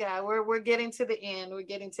 Oh my God. We're getting to the end. We're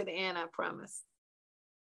getting to the end, I promise.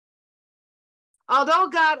 Although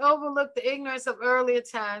God overlooked the ignorance of earlier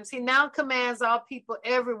times, he now commands all people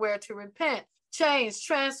everywhere to repent, change,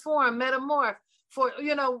 transform, metamorph, for,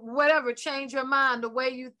 whatever, change your mind, the way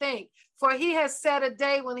you think. For he has set a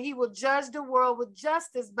day when he will judge the world with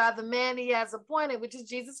justice by the man he has appointed, which is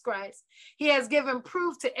Jesus Christ. He has given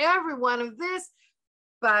proof to everyone of this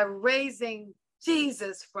by raising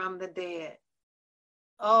Jesus from the dead.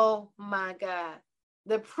 Oh my God.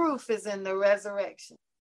 The proof is in the resurrection.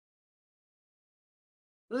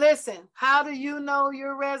 Listen, how do you know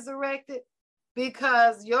you're resurrected?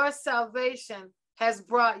 Because your salvation has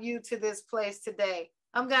brought you to this place today.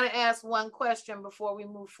 I'm going to ask one question before we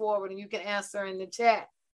move forward, and you can answer in the chat.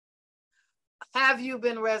 Have you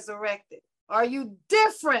been resurrected? Are you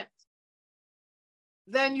different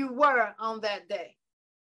than you were on that day?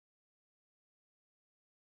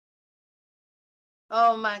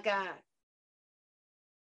 Oh my God.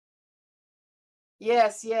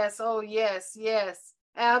 Yes, yes. Oh, yes, yes.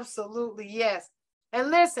 Absolutely, yes.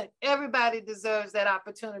 And listen, everybody deserves that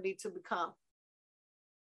opportunity to become.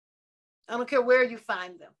 I don't care where you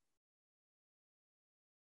find them.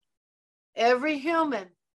 Every human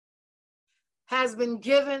has been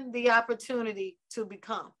given the opportunity to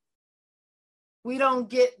become. We don't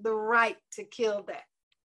get the right to kill that.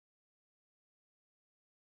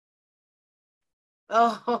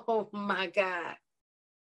 Oh my God.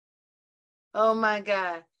 Oh my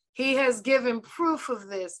God. He has given proof of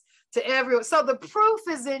this to everyone. So the proof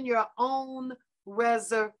is in your own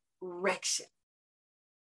resurrection.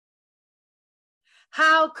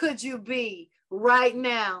 How could you be right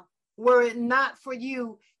now were it not for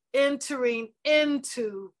you entering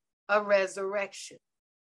into a resurrection?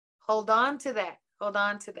 Hold on to that. Hold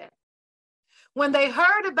on to that. When they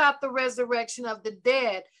heard about the resurrection of the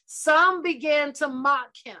dead, some began to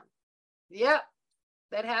mock him. Yep,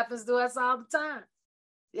 that happens to us all the time.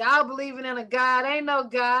 Y'all believing in a God, ain't no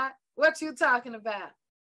God. What you talking about?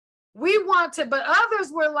 We want to, but others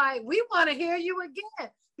were like, we want to hear you again,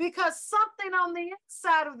 because something on the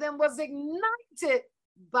inside of them was ignited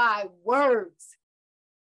by words,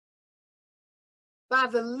 by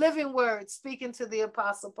the living word speaking to the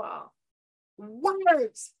Apostle Paul.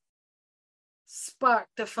 Words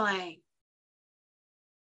sparked the flame.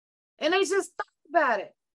 And they just thought about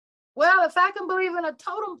it. Well, if I can believe in a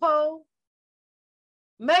totem pole,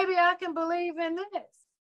 maybe I can believe in this,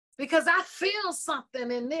 because I feel something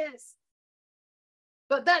in this.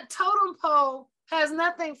 But that totem pole has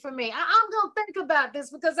nothing for me. I'm going to think about this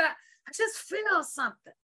because I just feel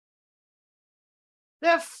something.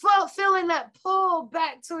 They're feeling that pull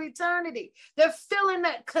back to eternity. They're feeling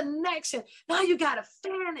that connection. Now you got to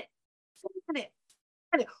fan it. Fan it.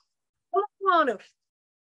 Fan it. Hold on.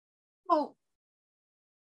 Oh.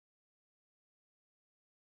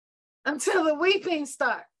 Until the weeping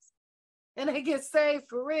starts and they get saved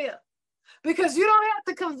for real. Because you don't have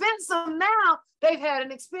to convince them now they've had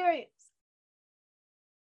an experience.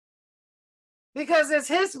 Because it's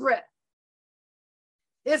his breath.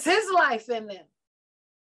 It's his life in them.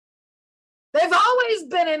 They've always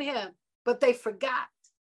been in him, but they forgot.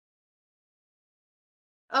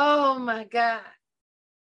 Oh my God.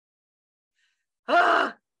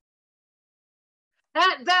 Ah.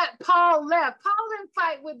 At that, Paul left. Paul didn't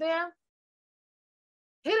fight with them.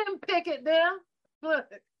 He didn't pick at them. Look,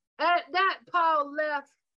 at that, Paul left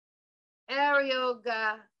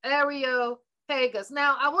Areopagus.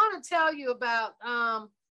 Now, I want to tell you about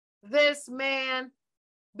this man,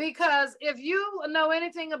 because if you know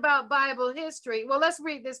anything about Bible history, well, let's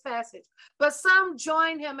read this passage. But some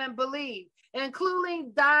joined him and believed,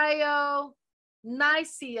 including Dionysius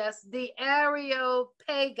the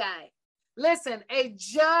Areopagite. Listen, a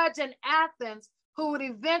judge in Athens who would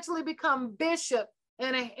eventually become bishop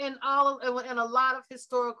in a lot of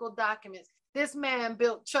historical documents. This man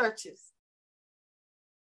built churches.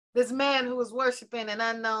 This man who was worshiping an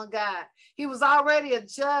unknown God. He was already a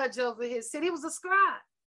judge over his city. He was a scribe.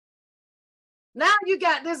 Now you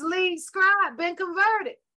got this lead scribe been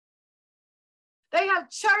converted. They have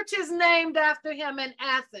churches named after him in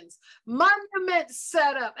Athens. Monuments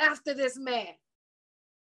set up after this man.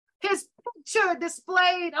 His picture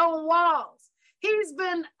displayed on walls. He's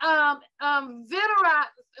been venerized,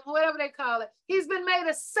 whatever they call it. He's been made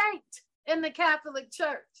a saint in the Catholic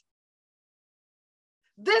Church.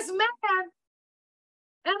 This man,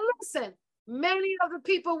 and listen, many of the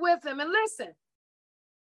people with him, and listen,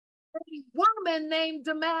 a woman named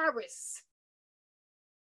Damaris.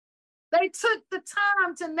 They took the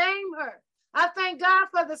time to name her. I thank God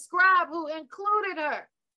for the scribe who included her.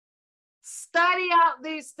 Study out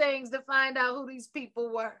these things to find out who these people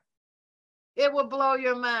were. It will blow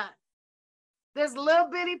your mind. This little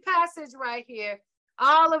bitty passage right here,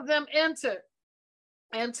 all of them enter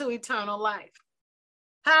into eternal life.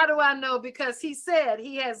 How do I know? Because he said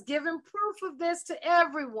he has given proof of this to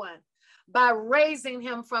everyone by raising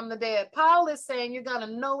him from the dead. Paul is saying you're going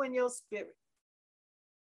to know in your spirit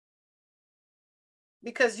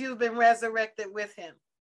because you've been resurrected with him.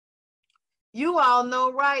 You all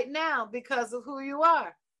know right now because of who you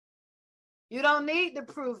are. You don't need to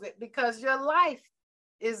prove it because your life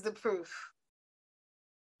is the proof.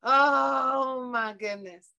 Oh my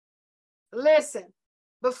goodness. Listen,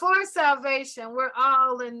 before salvation, we're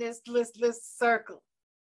all in this circle,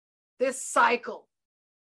 this cycle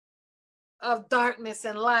of darkness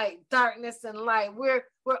and light, darkness and light. We're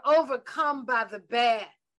overcome by the bad.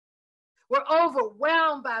 We're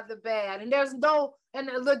overwhelmed by the bad, and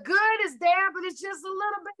the good is there, but it's just a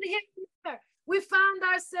little bit here and there. We find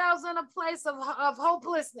ourselves in a place of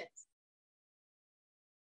hopelessness.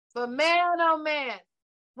 But man, oh man,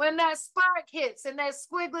 when that spark hits and that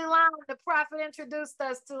squiggly line the prophet introduced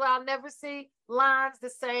us to, I'll never see lines the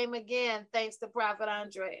same again, thanks to Prophet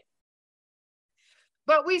Andre.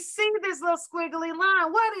 But we see this little squiggly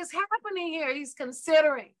line. What is happening here? He's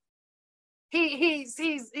considering. He's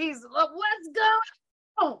what's going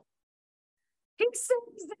on? He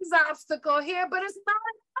sees this obstacle here, but it's not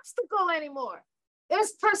an obstacle anymore.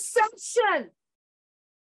 It's perception.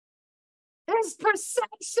 is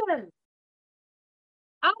perception.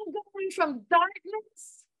 I'm going from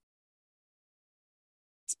darkness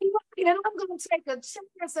to light, and I'm going to take a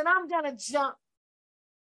chance, and I'm going to jump.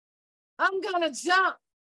 I'm going to jump.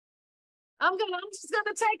 I'm just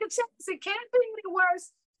going to take a chance. It can't be any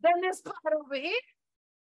worse than this part over here,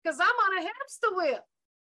 because I'm on a hamster wheel.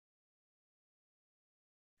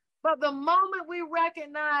 But the moment we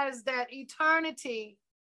recognize that eternity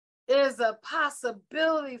is a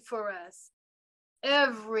possibility for us,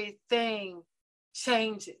 everything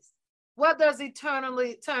changes. What does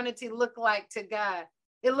eternity look like to God?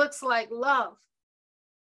 It looks like love.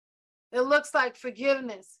 It looks like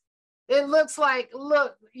forgiveness. It looks like,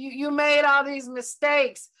 look, you made all these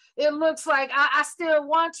mistakes. It looks like I still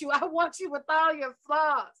want you. I want you with all your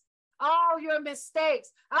flaws, all your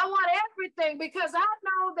mistakes. I want everything because I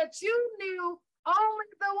know that you knew only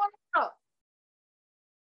the world.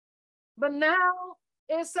 But now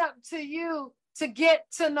it's up to you to get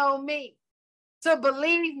to know me, to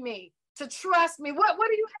believe me, to trust me. What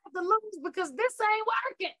do you have to lose? Because this ain't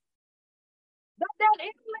working. That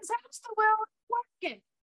endless hamster wheel is working.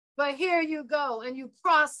 But here you go and you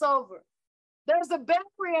cross over. There's a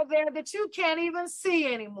barrier there that you can't even see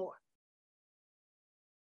anymore.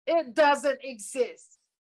 It doesn't exist.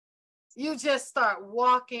 You just start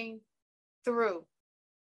walking through.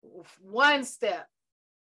 1 step,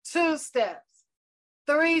 2 steps,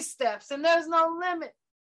 3 steps, and there's no limit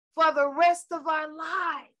for the rest of our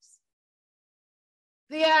lives.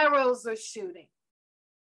 The arrows are shooting.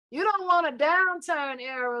 You don't want a downturn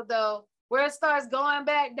arrow, though, where it starts going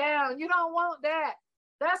back down. You don't want that.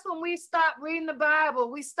 That's when we stop reading the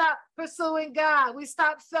Bible. We stop pursuing God. We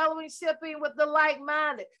stop fellowshipping with the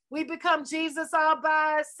like-minded. We become Jesus all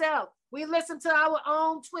by ourselves. We listen to our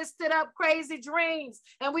own twisted up, crazy dreams,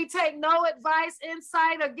 and we take no advice,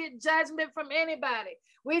 insight, or get judgment from anybody.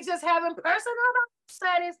 We just having personal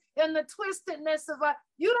studies in the twistedness of our,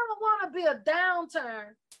 you don't want to be a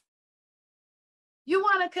downturn. You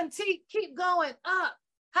want to keep going up.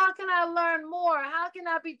 How can I learn more? How can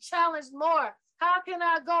I be challenged more? How can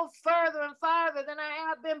I go further and farther than I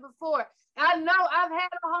have been before? I know I've had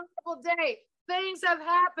a horrible day. Things have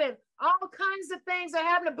happened. All kinds of things are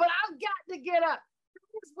happening, but I've got to get up.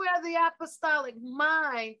 This is where the apostolic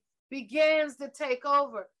mind begins to take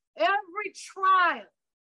over. Every trial,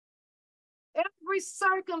 every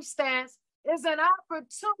circumstance is an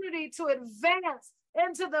opportunity to advance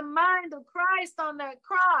into the mind of Christ on that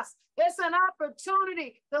cross. It's an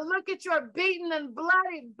opportunity to look at your beaten and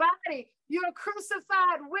bloody body. You're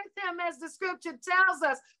crucified with him, as the scripture tells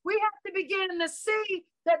us. We have to begin to see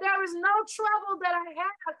that there is no trouble that I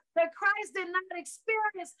have that Christ did not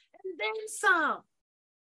experience, and then some.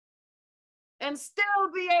 And still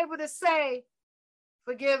be able to say,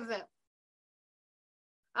 forgive them.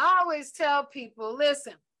 I always tell people,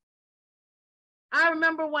 listen, I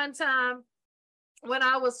remember one time when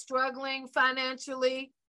I was struggling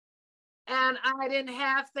financially and I didn't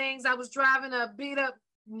have things. I was driving a beat up,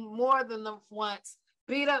 more than once,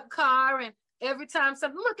 beat up car. And every time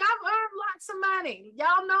something, look, I've earned lots of money.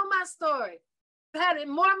 Y'all know my story. I had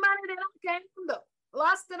more money than I can handle.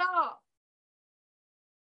 Lost it all.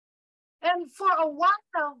 And for a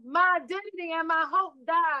while, my identity and my hope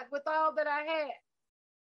died with all that I had.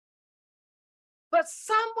 But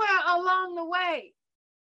somewhere along the way,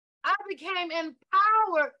 I became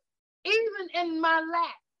empowered even in my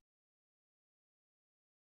lack.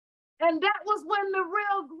 And that was when the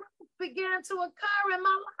real growth began to occur in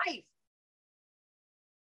my life.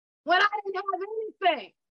 When I didn't have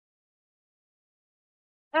anything.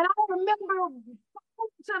 And I remember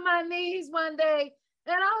falling to my knees one day,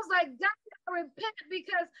 and I was like, God, I repent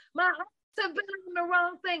because my eyes have been on the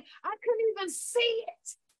wrong thing. I couldn't even see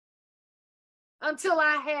it until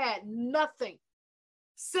I had nothing.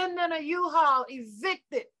 Sitting in a U-Haul,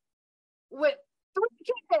 evicted with 3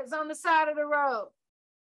 kids on the side of the road.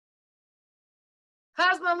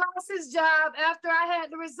 Husband lost his job after I had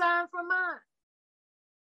to resign from mine.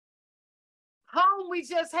 Home we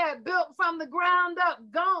just had built from the ground up,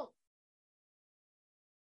 gone.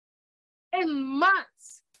 In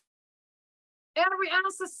months. Every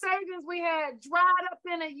ounce of savings we had dried up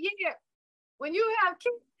in a year. When you have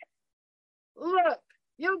kids, look,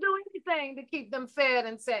 you'll do anything to keep them fed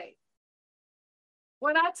and safe.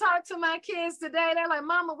 When I talk to my kids today, they're like,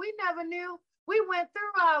 Mama, we never knew. We went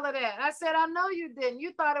through all of that. I said, I know you didn't.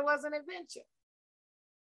 You thought it was an adventure.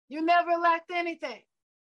 You never lacked anything.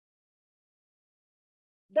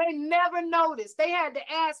 They never noticed. They had to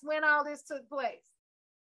ask when all this took place.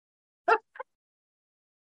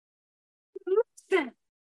 Listen.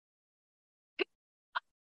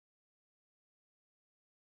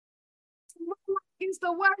 it's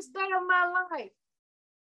the worst day of my life.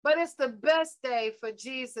 But it's the best day for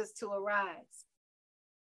Jesus to arise.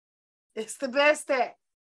 It's the best day.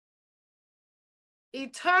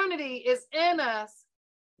 Eternity is in us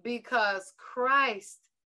because Christ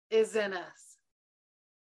is in us.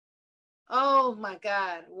 Oh my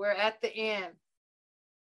God, we're at the end.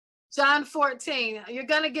 John 14, you're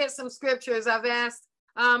going to get some scriptures. I've asked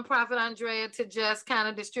Prophet Andrea to just kind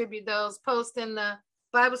of distribute those, post in the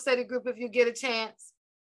Bible study group if you get a chance.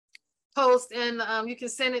 Post and you can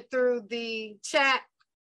send it through the chat.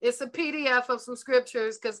 It's a PDF of some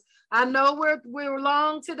scriptures because I know we're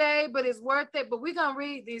long today, but it's worth it. But we're going to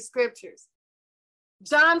read these scriptures.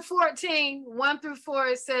 John 14,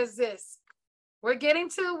 1-4, it says this. We're getting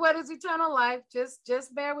to what is eternal life.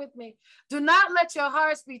 Just bear with me. Do not let your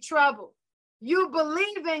hearts be troubled. You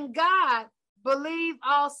believe in God, believe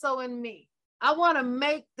also in me. I want to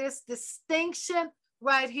make this distinction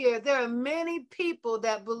right here. There are many people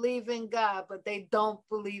that believe in God, but they don't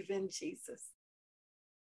believe in Jesus.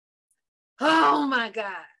 Oh my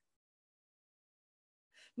God.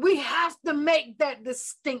 We have to make that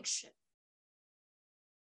distinction.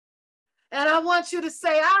 And I want you to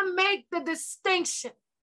say, I make the distinction.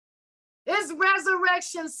 It's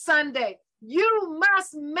Resurrection Sunday. You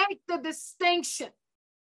must make the distinction.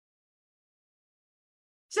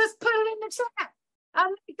 Just put it in the chat. I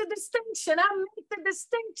make the distinction. I make the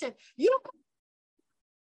distinction. You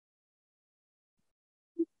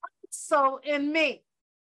so in me.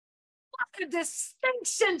 What a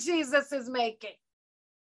distinction Jesus is making.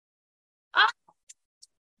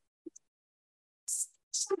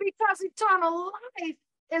 Because eternal life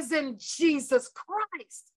is in Jesus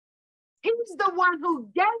Christ. He's the one who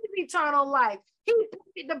gave eternal life. He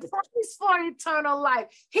paid the price for eternal life.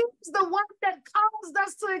 He's the one that caused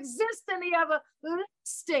us to exist in the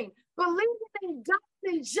everlasting. Believing in God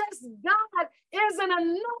and just God isn't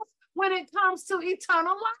enough when it comes to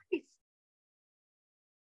eternal life.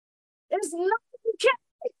 It's not okay.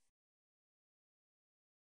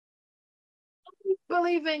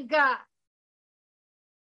 Believe in God.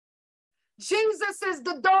 Jesus is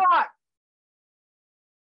the door.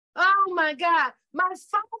 Oh my God. My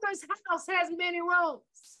Father's house has many rooms.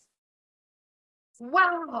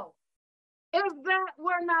 Wow. If that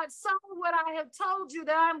were not so, would I have told you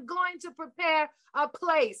that I'm going to prepare a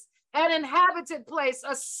place, an inhabited place,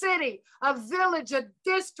 a city, a village, a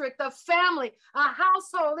district, a family, a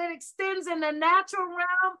household. It extends in the natural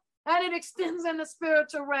realm and it extends in the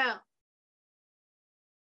spiritual realm.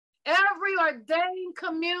 Every ordained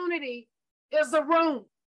community is a room.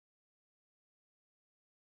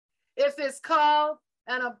 If it's called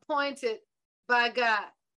and appointed by God.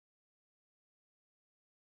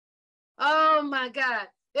 Oh my God.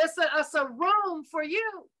 It's a room for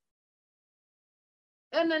you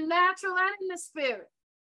in the natural and in the spirit.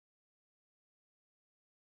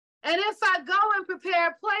 And if I go and prepare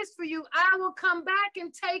a place for you, I will come back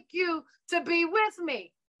and take you to be with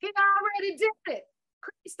me. He already did it.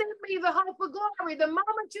 Christ in me, the hope of glory. The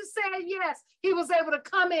moment you said yes, he was able to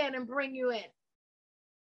come in and bring you in.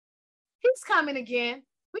 He's coming again.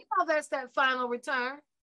 We know that's that final return.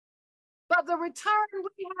 But the return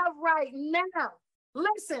we have right now,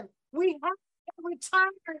 listen, we have a return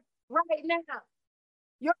right now.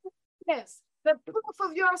 Your witness, the proof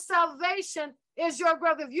of your salvation is your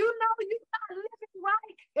brother. If you know you're not living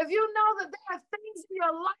right, if you know that there are things in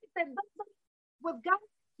your life that doesn't with God,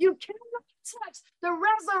 you cannot touch the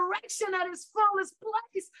resurrection at its fullest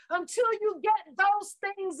place until you get those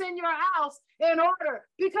things in your house in order.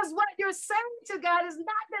 Because what you're saying to God is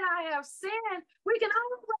not that I have sinned. We can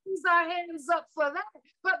all raise our hands up for that.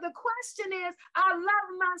 But the question is, I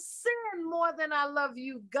love my sin more than I love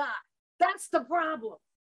you, God. That's the problem.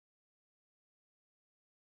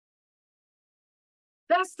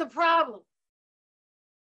 That's the problem.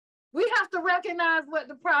 We have to recognize what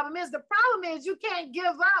the problem is. The problem is you can't give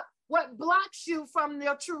up what blocks you from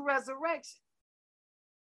your true resurrection.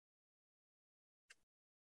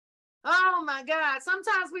 Oh my God.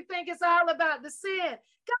 Sometimes we think it's all about the sin.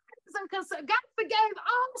 God isn't concerned. God forgave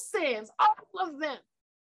all sins, all of them.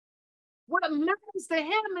 What matters to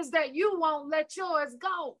him is that you won't let yours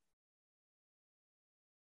go.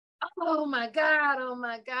 Oh my God. Oh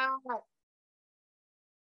my God.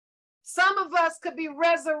 Some of us could be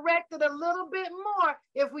resurrected a little bit more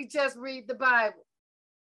if we just read the Bible.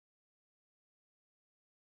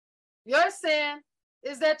 Your sin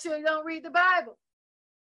is that you don't read the Bible.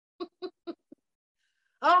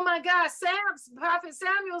 Oh my God, Prophet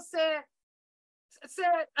Samuel said,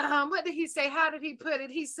 what did he say? How did he put it?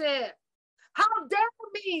 He said, how dare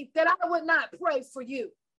me that I would not pray for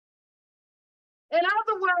you? In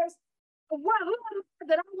other words, who am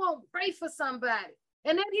won't pray for somebody.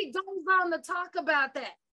 And then he goes on to talk about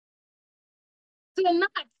that. To not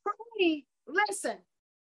pray, listen,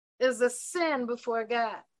 is a sin before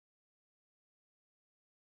God.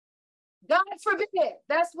 God forbid.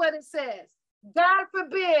 That's what it says. God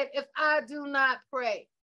forbid if I do not pray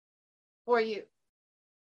for you.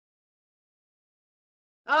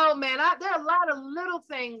 Oh man, there are a lot of little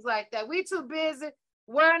things like that. We too busy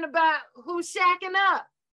worrying about who's shacking up.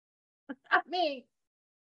 I mean,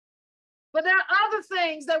 but there are other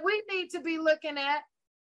things that we need to be looking at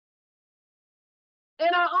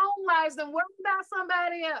in our own lives than worrying about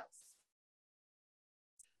somebody else.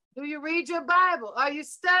 Do you read your Bible? Are you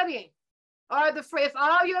studying? If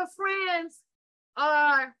all your friends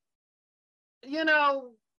are,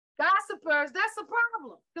 gossipers, that's a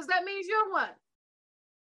problem, because that means you're one.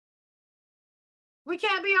 We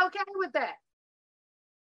can't be okay with that.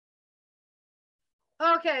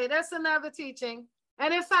 Okay, that's another teaching.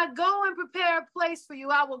 And if I go and prepare a place for you,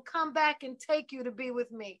 I will come back and take you to be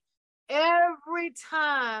with me. Every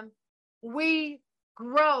time we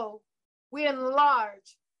grow, we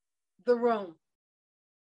enlarge the room.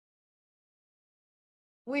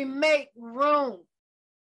 We make room.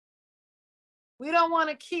 We don't want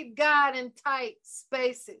to keep God in tight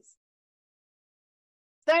spaces.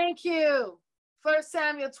 Thank you. 1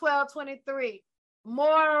 Samuel 12:23.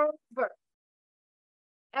 Moreover,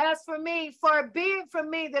 as for me, far be it from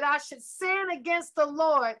me that I should sin against the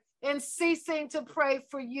Lord in ceasing to pray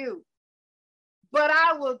for you. But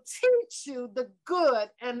I will teach you the good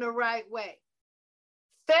and the right way.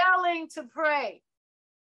 Failing to pray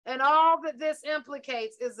and all that this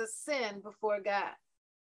implicates is a sin before God.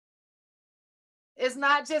 It's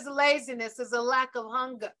not just laziness, it's a lack of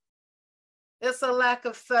hunger. It's a lack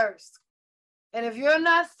of thirst. And if you're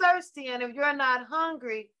not thirsty and if you're not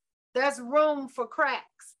hungry, there's room for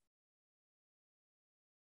cracks.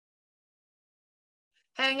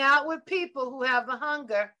 Hang out with people who have the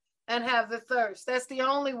hunger and have the thirst. That's the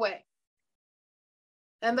only way.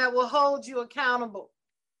 And that will hold you accountable.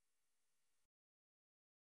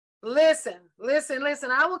 Listen.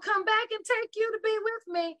 I will come back and take you to be with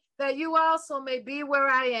me, that you also may be where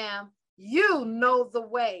I am. You know the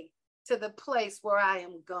way to the place where I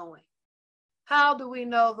am going. How do we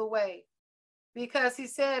know the way? Because he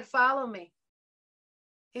said, follow me.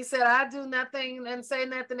 He said, I do nothing and say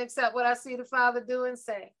nothing except what I see the Father do and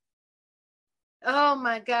say. Oh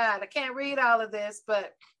my God, I can't read all of this,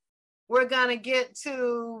 but we're going to get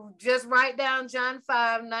to just write down John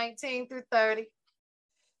 5:19-30.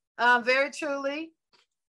 Very truly,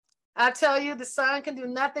 I tell you, the Son can do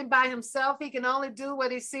nothing by himself. He can only do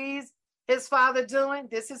what he sees his Father doing.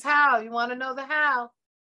 This is how. You want to know the how?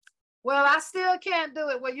 Well, I still can't do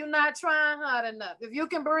it. Well, you're not trying hard enough. If you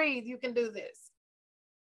can breathe, you can do this.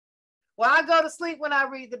 Well, I go to sleep when I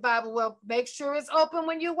read the Bible. Well, make sure it's open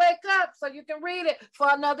when you wake up so you can read it for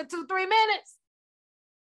another 2-3 minutes.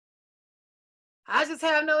 I just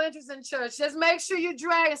have no interest in church. Just make sure you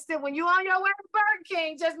drag still. When you're on your way to Burger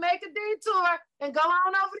King, just make a detour and go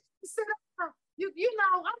on over there and sit down.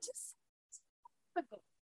 I'm just.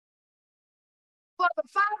 For the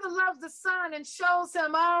Father loves the Son and shows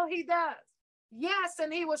him all he does. Yes,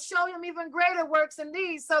 and he will show him even greater works than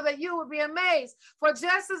these so that you will be amazed. For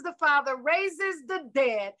just as the Father raises the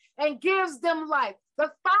dead and gives them life,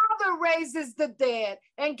 the Father raises the dead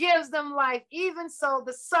and gives them life. Even so,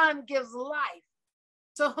 the Son gives life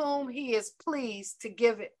to whom he is pleased to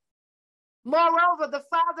give it. Moreover, the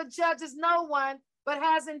Father judges no one, but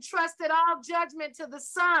has entrusted all judgment to the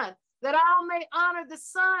Son, that all may honor the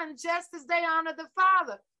Son just as they honor the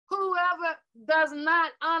Father. Whoever does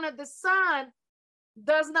not honor the Son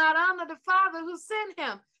does not honor the Father who sent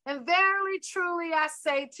him. And verily, truly, I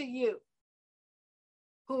say to you,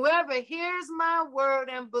 whoever hears my word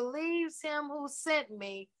and believes him who sent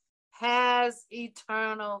me has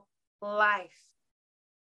eternal life.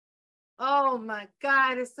 Oh my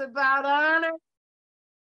God, it's about honor.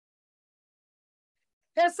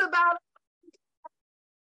 It's about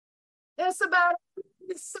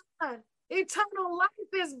the Son. Eternal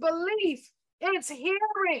life is belief. It's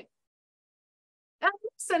hearing. And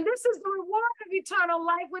listen, this is the reward of eternal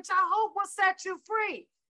life, which I hope will set you free.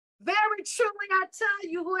 Very truly, I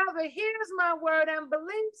tell you, whoever hears my word and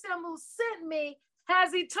believes him who sent me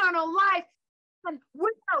has eternal life and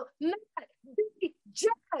will not be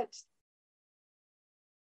judged.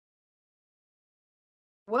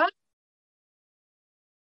 What?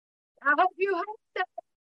 I hope you heard that.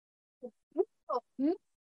 Will not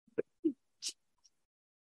be judged.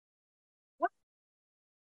 What?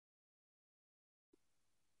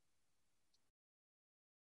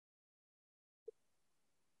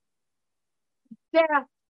 Death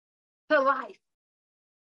to life.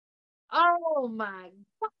 Oh my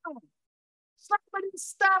God. Some of this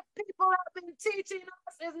stuff people have been teaching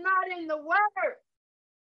us is not in the word.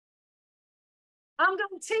 I'm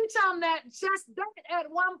going to teach on that just that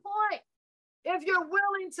at one point, if you're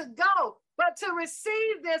willing to go. But to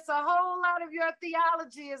receive this, a whole lot of your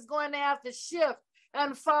theology is going to have to shift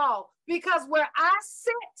and fall. Because where I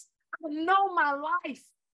sit, I know my life.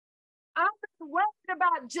 I'm not worried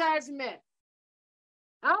about judgment.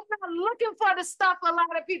 I'm not looking for the stuff a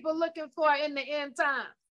lot of people looking for in the end time.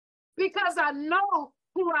 Because I know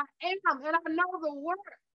who I am, and I know the work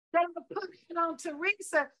that I'm putting on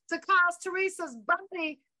Teresa to cause Teresa's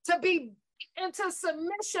body to be into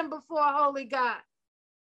submission before holy God.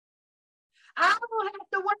 I don't have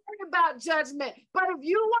to worry about judgment, but if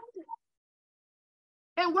you want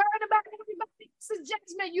and worried about everybody else's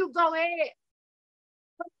judgment, you go ahead.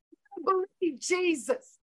 But I believe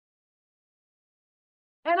Jesus.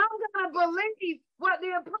 And I'm going to believe what the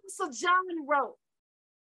Apostle John wrote.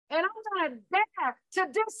 And I'm going to dare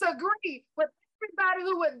to disagree with everybody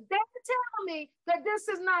who would dare tell me that this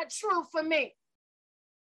is not true for me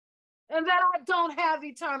and that I don't have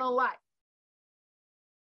eternal life.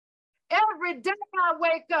 Every day I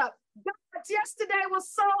wake up, God, yesterday was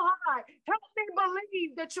so hard. Help me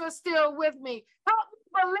believe that you're still with me. Help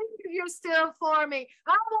me believe you're still for me.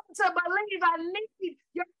 I want to believe I need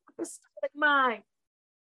your apostolic mind.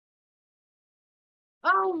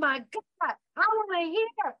 Oh my God, I want to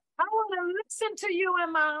hear. I want to listen to you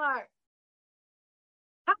in my heart.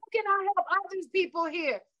 How can I help other people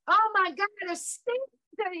hear? Oh my God, if Stephen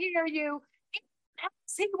could hear you,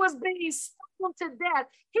 as he was being stoned to death,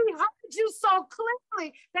 he heard you so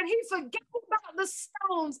clearly that he forgot about the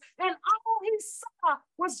stones, and all he saw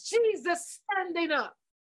was Jesus standing up.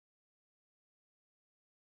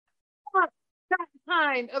 That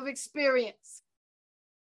kind of experience.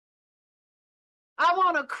 I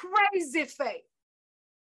want a crazy faith.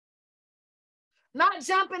 Not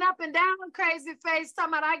jumping up and down crazy face,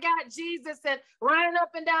 talking about I got Jesus and running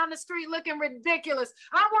up and down the street looking ridiculous.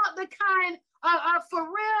 I want the kind of for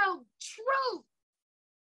real truth.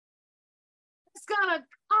 It's going to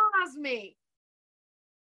cause me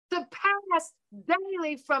to pass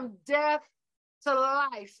daily from death to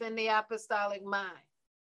life in the apostolic mind.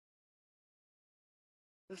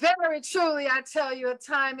 Very truly, I tell you, a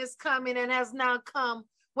time is coming and has now come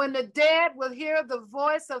when the dead will hear the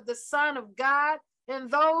voice of the Son of God, and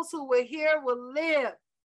those who will hear will live.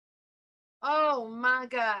 Oh my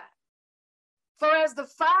God. For as the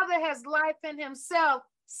Father has life in himself,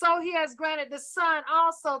 so he has granted the Son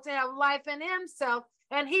also to have life in himself,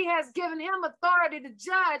 and he has given him authority to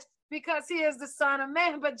judge because he is the Son of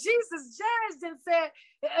Man. But Jesus judged and said,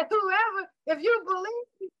 whoever, if you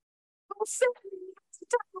believe, don't sit me.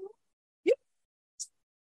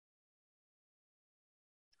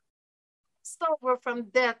 Over from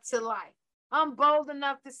death to life. I'm bold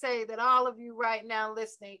enough to say that all of you right now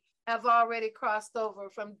listening have already crossed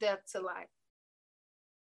over from death to life.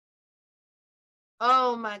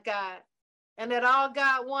 Oh my God. And that all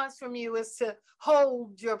God wants from you is to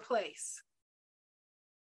hold your place.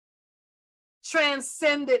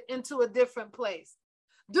 Transcend it into a different place.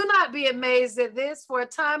 Do not be amazed at this, for a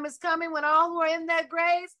time is coming when all who are in their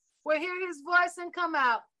graves will hear his voice and come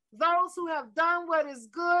out. Those who have done what is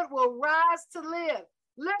good will rise to live.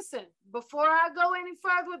 Listen, before I go any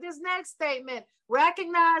further with this next statement,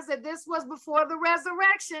 recognize that this was before the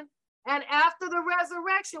resurrection. And after the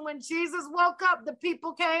resurrection, when Jesus woke up, the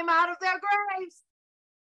people came out of their graves.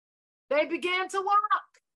 They began to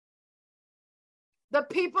walk. The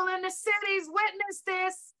people in the cities witnessed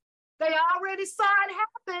this. They already saw it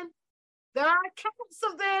happen. There are accounts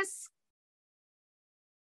of this.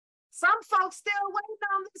 Some folks still waiting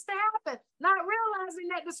on this to happen, not realizing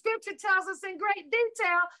that the scripture tells us in great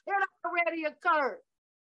detail it already occurred.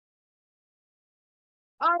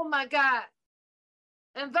 Oh my God.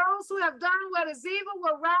 And those who have done what is evil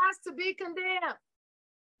will rise to be condemned.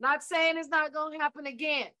 Not saying it's not going to happen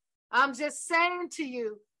again. I'm just saying to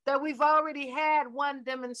you that we've already had one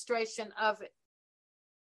demonstration of it.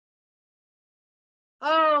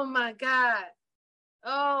 Oh my God.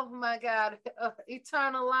 Oh my God.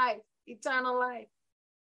 Eternal life. Eternal life.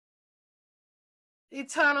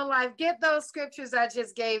 Eternal life. Get those scriptures I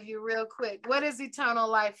just gave you real quick. What is eternal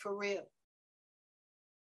life for real?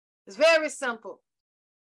 It's very simple.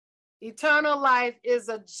 Eternal life is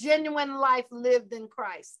a genuine life lived in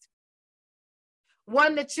Christ.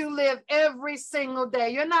 One that you live every single day.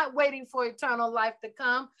 You're not waiting for eternal life to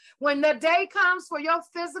come. When the day comes for your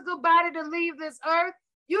physical body to leave this earth,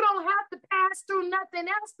 you don't have to pass through nothing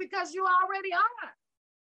else because you already are.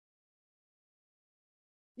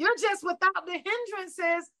 You're just without the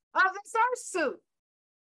hindrances of this earth suit.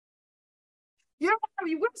 We're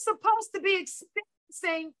supposed to be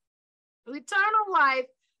experiencing eternal life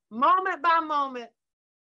moment by moment,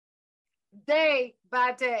 day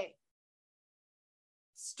by day.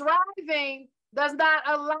 Striving does not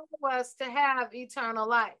allow us to have eternal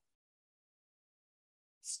life.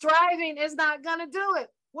 Striving is not going to do it.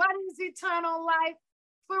 What is eternal life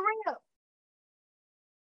for real?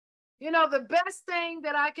 You know, the best thing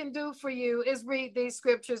that I can do for you is read these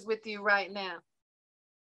scriptures with you right now.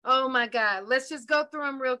 Oh my God. Let's just go through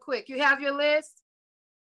them real quick. You have your list?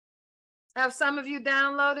 Have some of you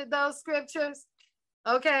downloaded those scriptures?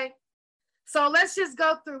 Okay. So let's just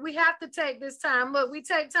go through. We have to take this time. Look, we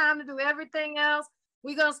take time to do everything else.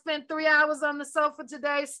 We're going to spend 3 hours on the sofa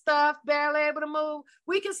today, stuffed, barely able to move.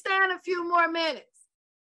 We can stand a few more minutes.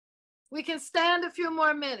 We can stand a few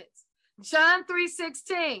more minutes. John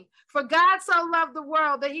 3:16, for God so loved the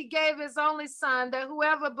world that he gave his only son, that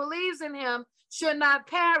whoever believes in him should not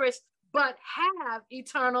perish, but have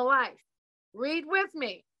eternal life. Read with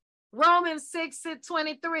me. Romans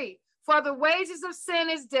 6:23, for the wages of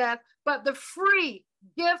sin is death, but the free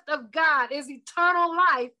gift of God is eternal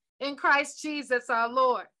life in Christ Jesus our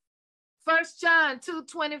Lord. 1 John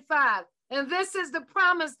 2:25, and this is the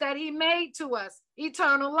promise that he made to us,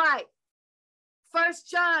 eternal life. 1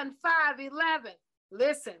 John 5:11,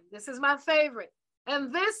 listen, this is my favorite.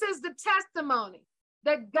 And this is the testimony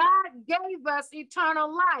that God gave us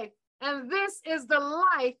eternal life, and this is the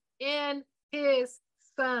life in his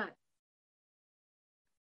Son.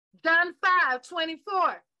 John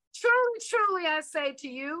 5:24, truly, truly, I say to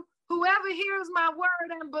you, whoever hears my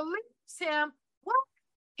word and believes him, what?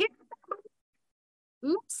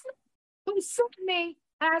 Listen, who sent me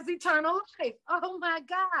has eternal life. Oh my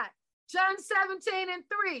God. John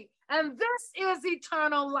 17:3, and this is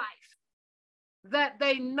eternal life, that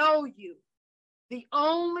they know you, the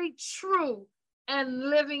only true and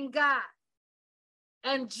living God,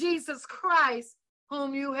 and Jesus Christ,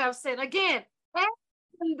 whom you have sent. Again,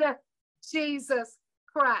 and Jesus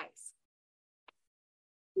Christ.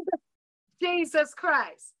 Jesus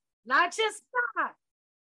Christ, not just God.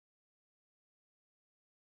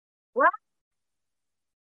 Right?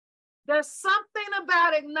 There's something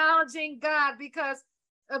about acknowledging God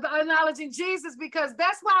acknowledging Jesus, because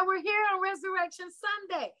that's why we're here on Resurrection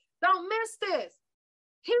Sunday. Don't miss this.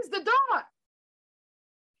 He's the door.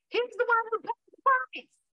 He's the one who paid the price.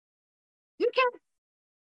 You can't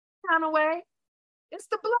run away. It's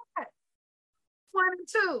the blood.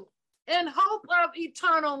 22. In hope of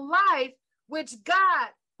eternal life, which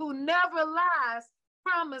God, who never lies,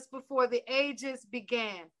 promised before the ages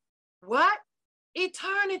began. What?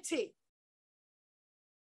 Eternity.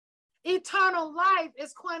 Eternal life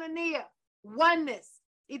is koinonia, oneness,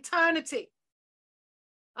 eternity.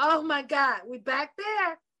 Oh my God, we back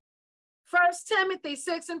there. 1 Timothy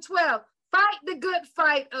 6:12, fight the good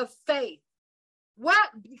fight of faith.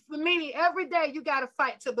 What? Meaning every day you got to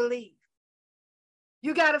fight to believe.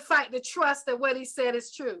 You got to fight to trust that what he said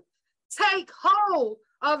is true. Take hold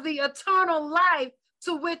of the eternal life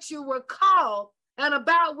to which you were called and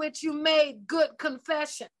about which you made good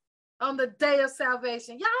confession on the day of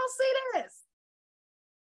salvation. Y'all see this?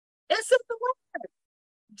 It's in the word.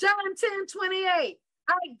 John 10:28,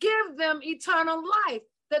 I give them eternal life,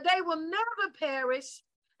 that they will never perish,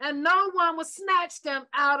 and no one will snatch them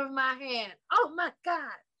out of my hand. Oh my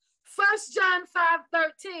God. 1 John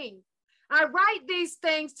 5:13, I write these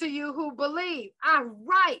things to you who believe. I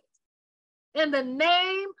write in the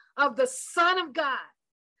name of the Son of God,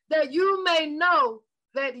 that you may know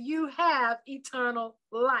that you have eternal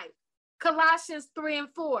life. Colossians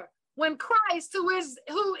 3:4, when Christ, who is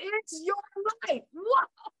your life, whoa.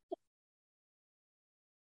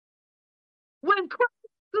 When Christ,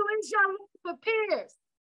 who is your life, appears.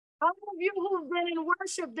 All of you who've been in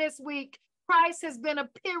worship this week, Christ has been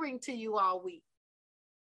appearing to you all week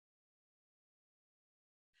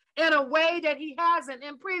in a way that he hasn't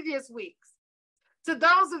in previous weeks. To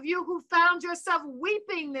those of you who found yourself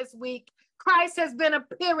weeping this week, Christ has been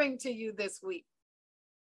appearing to you this week.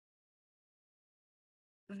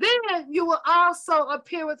 Then you will also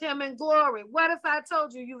appear with him in glory. What if I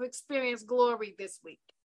told you you've experienced glory this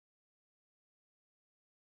week?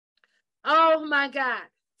 Oh my God.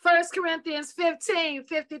 1 Corinthians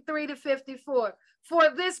 15:53-54. For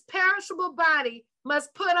this perishable body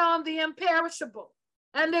must put on the imperishable,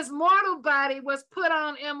 and this mortal body was put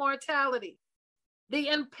on immortality. The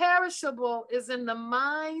imperishable is in the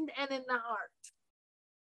mind and in the heart.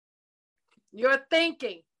 Your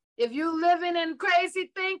thinking. If you living in crazy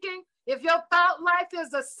thinking, if your thought life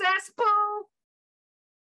is a cesspool,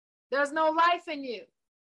 there's no life in you.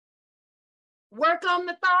 Work on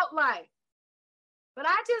the thought life. But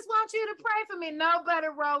I just want you to pray for me. No, Buddy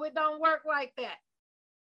Rowe, it don't work like that.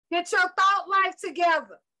 Get your thought life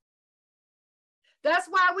together. That's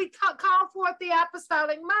why we call forth the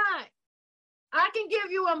apostolic mind. I can give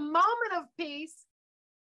you a moment of peace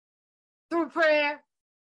through prayer,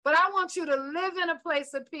 but I want you to live in a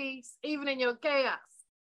place of peace, even in your chaos.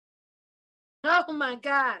 Oh my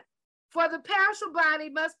God. For the perishable body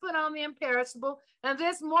must put on the imperishable, and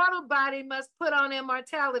this mortal body must put on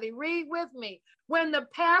immortality. Read with me. When the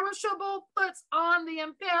perishable puts on the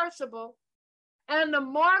imperishable, and the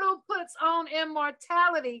mortal puts on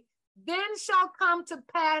immortality, then shall come to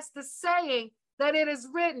pass the saying that it is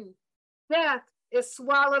written, death is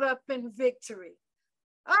swallowed up in victory.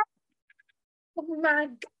 Oh my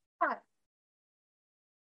God.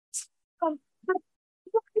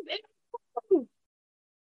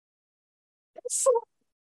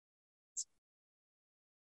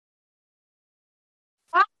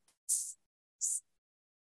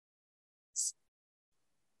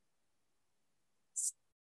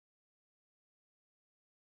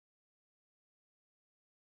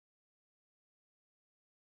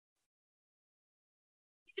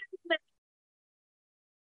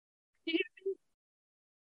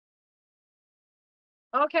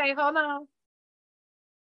 Okay, hold on.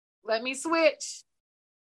 Let me switch.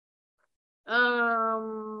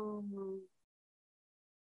 Hold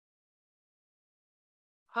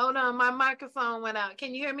on, my microphone went out.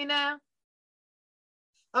 Can you hear me now?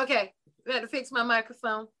 Okay, I had to fix my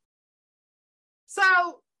microphone.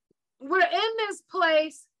 So we're in this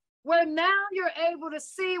place where now you're able to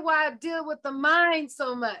see why I deal with the mind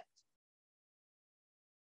so much.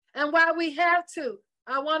 And why we have to.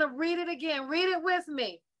 I want to read it again. Read it with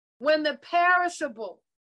me. When the perishable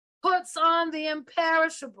puts on the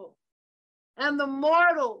imperishable, and the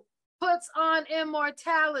mortal puts on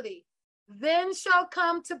immortality, then shall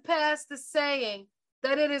come to pass the saying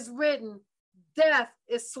that it is written, death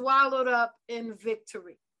is swallowed up in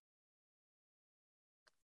victory.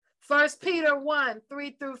 1 Peter 1,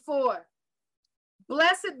 3-4.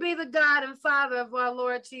 Blessed be the God and Father of our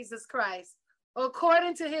Lord Jesus Christ.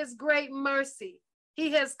 According to his great mercy,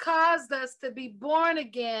 he has caused us to be born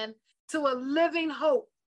again to a living hope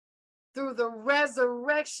through the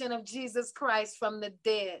resurrection of Jesus Christ from the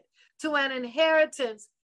dead, to an inheritance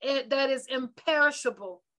that is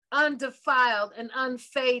imperishable, undefiled, and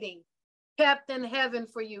unfading, kept in heaven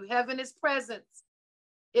for you. Heaven is presence.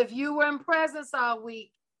 If you were in presence all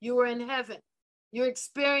week, you were in heaven. You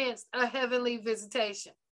experienced a heavenly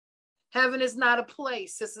visitation. Heaven is not a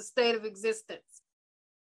place, it's a state of existence.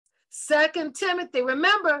 2 Timothy,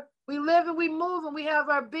 remember, we live and we move and we have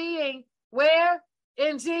our being where?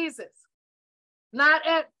 In Jesus. Not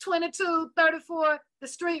at 2234, the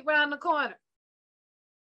street round the corner.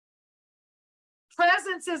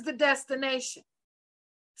 Presence is the destination.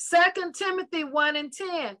 2 Timothy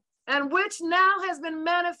 1:10, and which now has been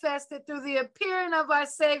manifested through the appearing of our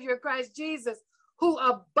Savior Christ Jesus, who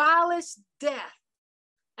abolished death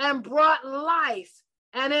and brought life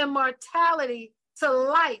and immortality to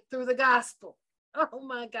light through the gospel. Oh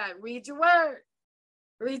my God, read your word.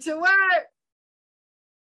 Read your word.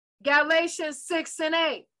 Galatians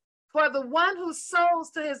 6:8. For the one who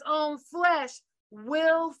sows to his own flesh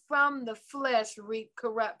will from the flesh reap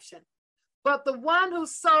corruption. But the one who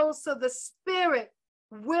sows to the Spirit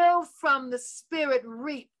will from the Spirit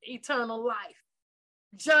reap eternal life.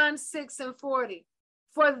 John 6:40.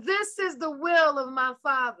 For this is the will of my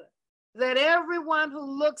Father, that everyone who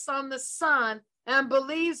looks on the Son and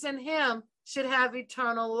believes in him should have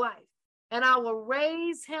eternal life, and I will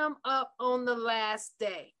raise him up on the last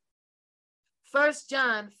day. 1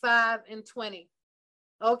 John 5:20.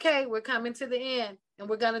 Okay, we're coming to the end, and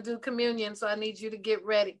we're going to do communion, so I need you to get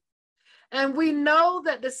ready. And we know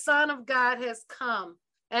that the Son of God has come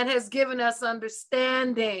and has given us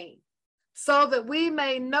understanding, so that we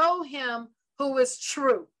may know him who is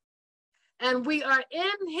true. And we are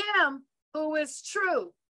in him who is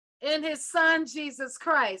true, in his Son, Jesus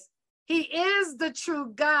Christ. He is the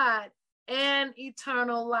true God and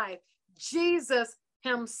eternal life. Jesus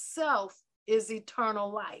himself is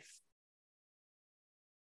eternal life.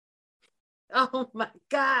 Oh my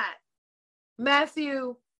God.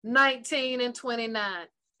 Matthew 19:29.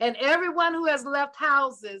 And everyone who has left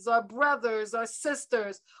houses or brothers or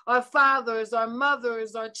sisters or fathers or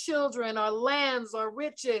mothers or children or lands or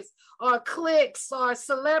riches or cliques or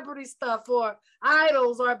celebrity stuff or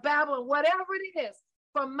idols or Babylon, whatever it is,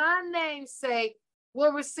 for my name's sake,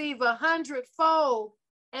 will receive 100-fold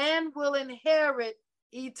and will inherit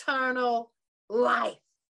eternal life.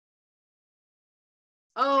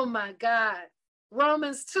 Oh my God.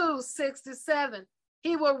 Romans 2, 6-7.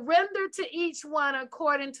 He will render to each one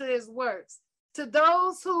according to his works. To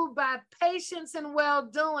those who by patience and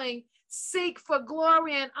well-doing seek for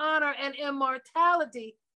glory and honor and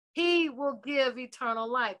immortality, he will give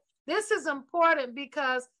eternal life. This is important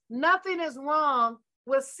because nothing is wrong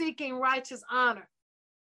with seeking righteous honor.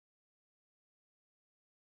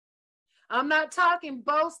 I'm not talking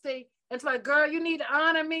boasting. It's like, girl, you need to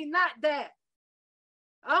honor me. Not that.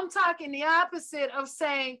 I'm talking the opposite of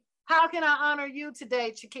saying, how can I honor you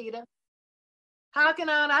today, Chiquita? How can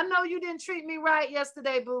I honor? I know you didn't treat me right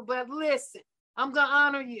yesterday, boo, but listen, I'm going to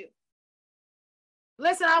honor you.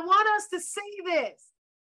 Listen, I want us to see this.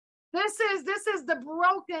 This is the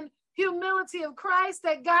broken humility of Christ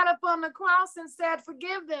that got up on the cross and said,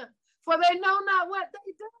 forgive them, for they know not what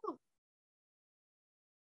they do.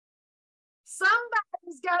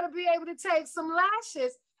 Somebody's got to be able to take some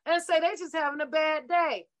lashes and say they just having a bad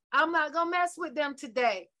day. I'm not going to mess with them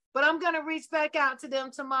today, but I'm going to reach back out to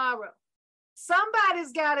them tomorrow.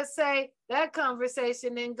 Somebody's got to say that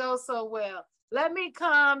conversation didn't go so well. Let me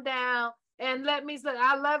calm down and let me say,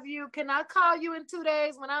 I love you. Can I call you in 2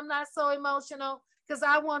 days when I'm not so emotional? Because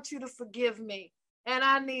I want you to forgive me. And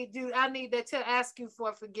I need to ask you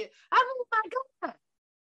for forgiveness. I mean, my God.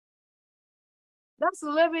 That's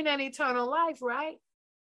living an eternal life, right?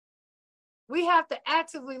 We have to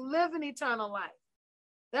actively live an eternal life.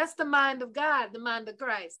 That's the mind of God, the mind of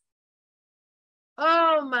Christ.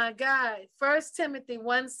 Oh my God. 1 Timothy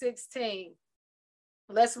 1:16.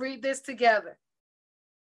 Let's read this together.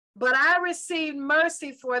 But I received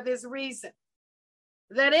mercy for this reason,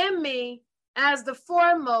 that in me, as the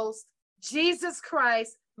foremost, Jesus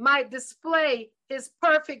Christ might display his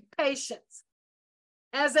perfect patience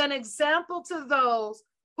as an example to those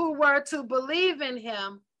who were to believe in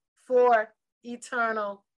him for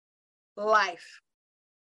eternal life.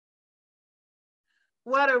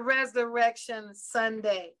 What a resurrection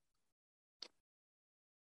Sunday.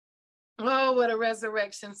 Oh, what a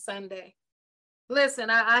resurrection Sunday. Listen,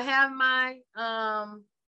 I have my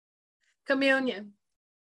communion.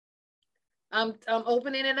 I'm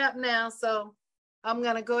opening it up now, so I'm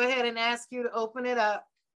going to go ahead and ask you to open it up.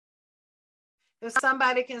 If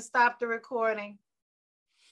somebody can stop the recording.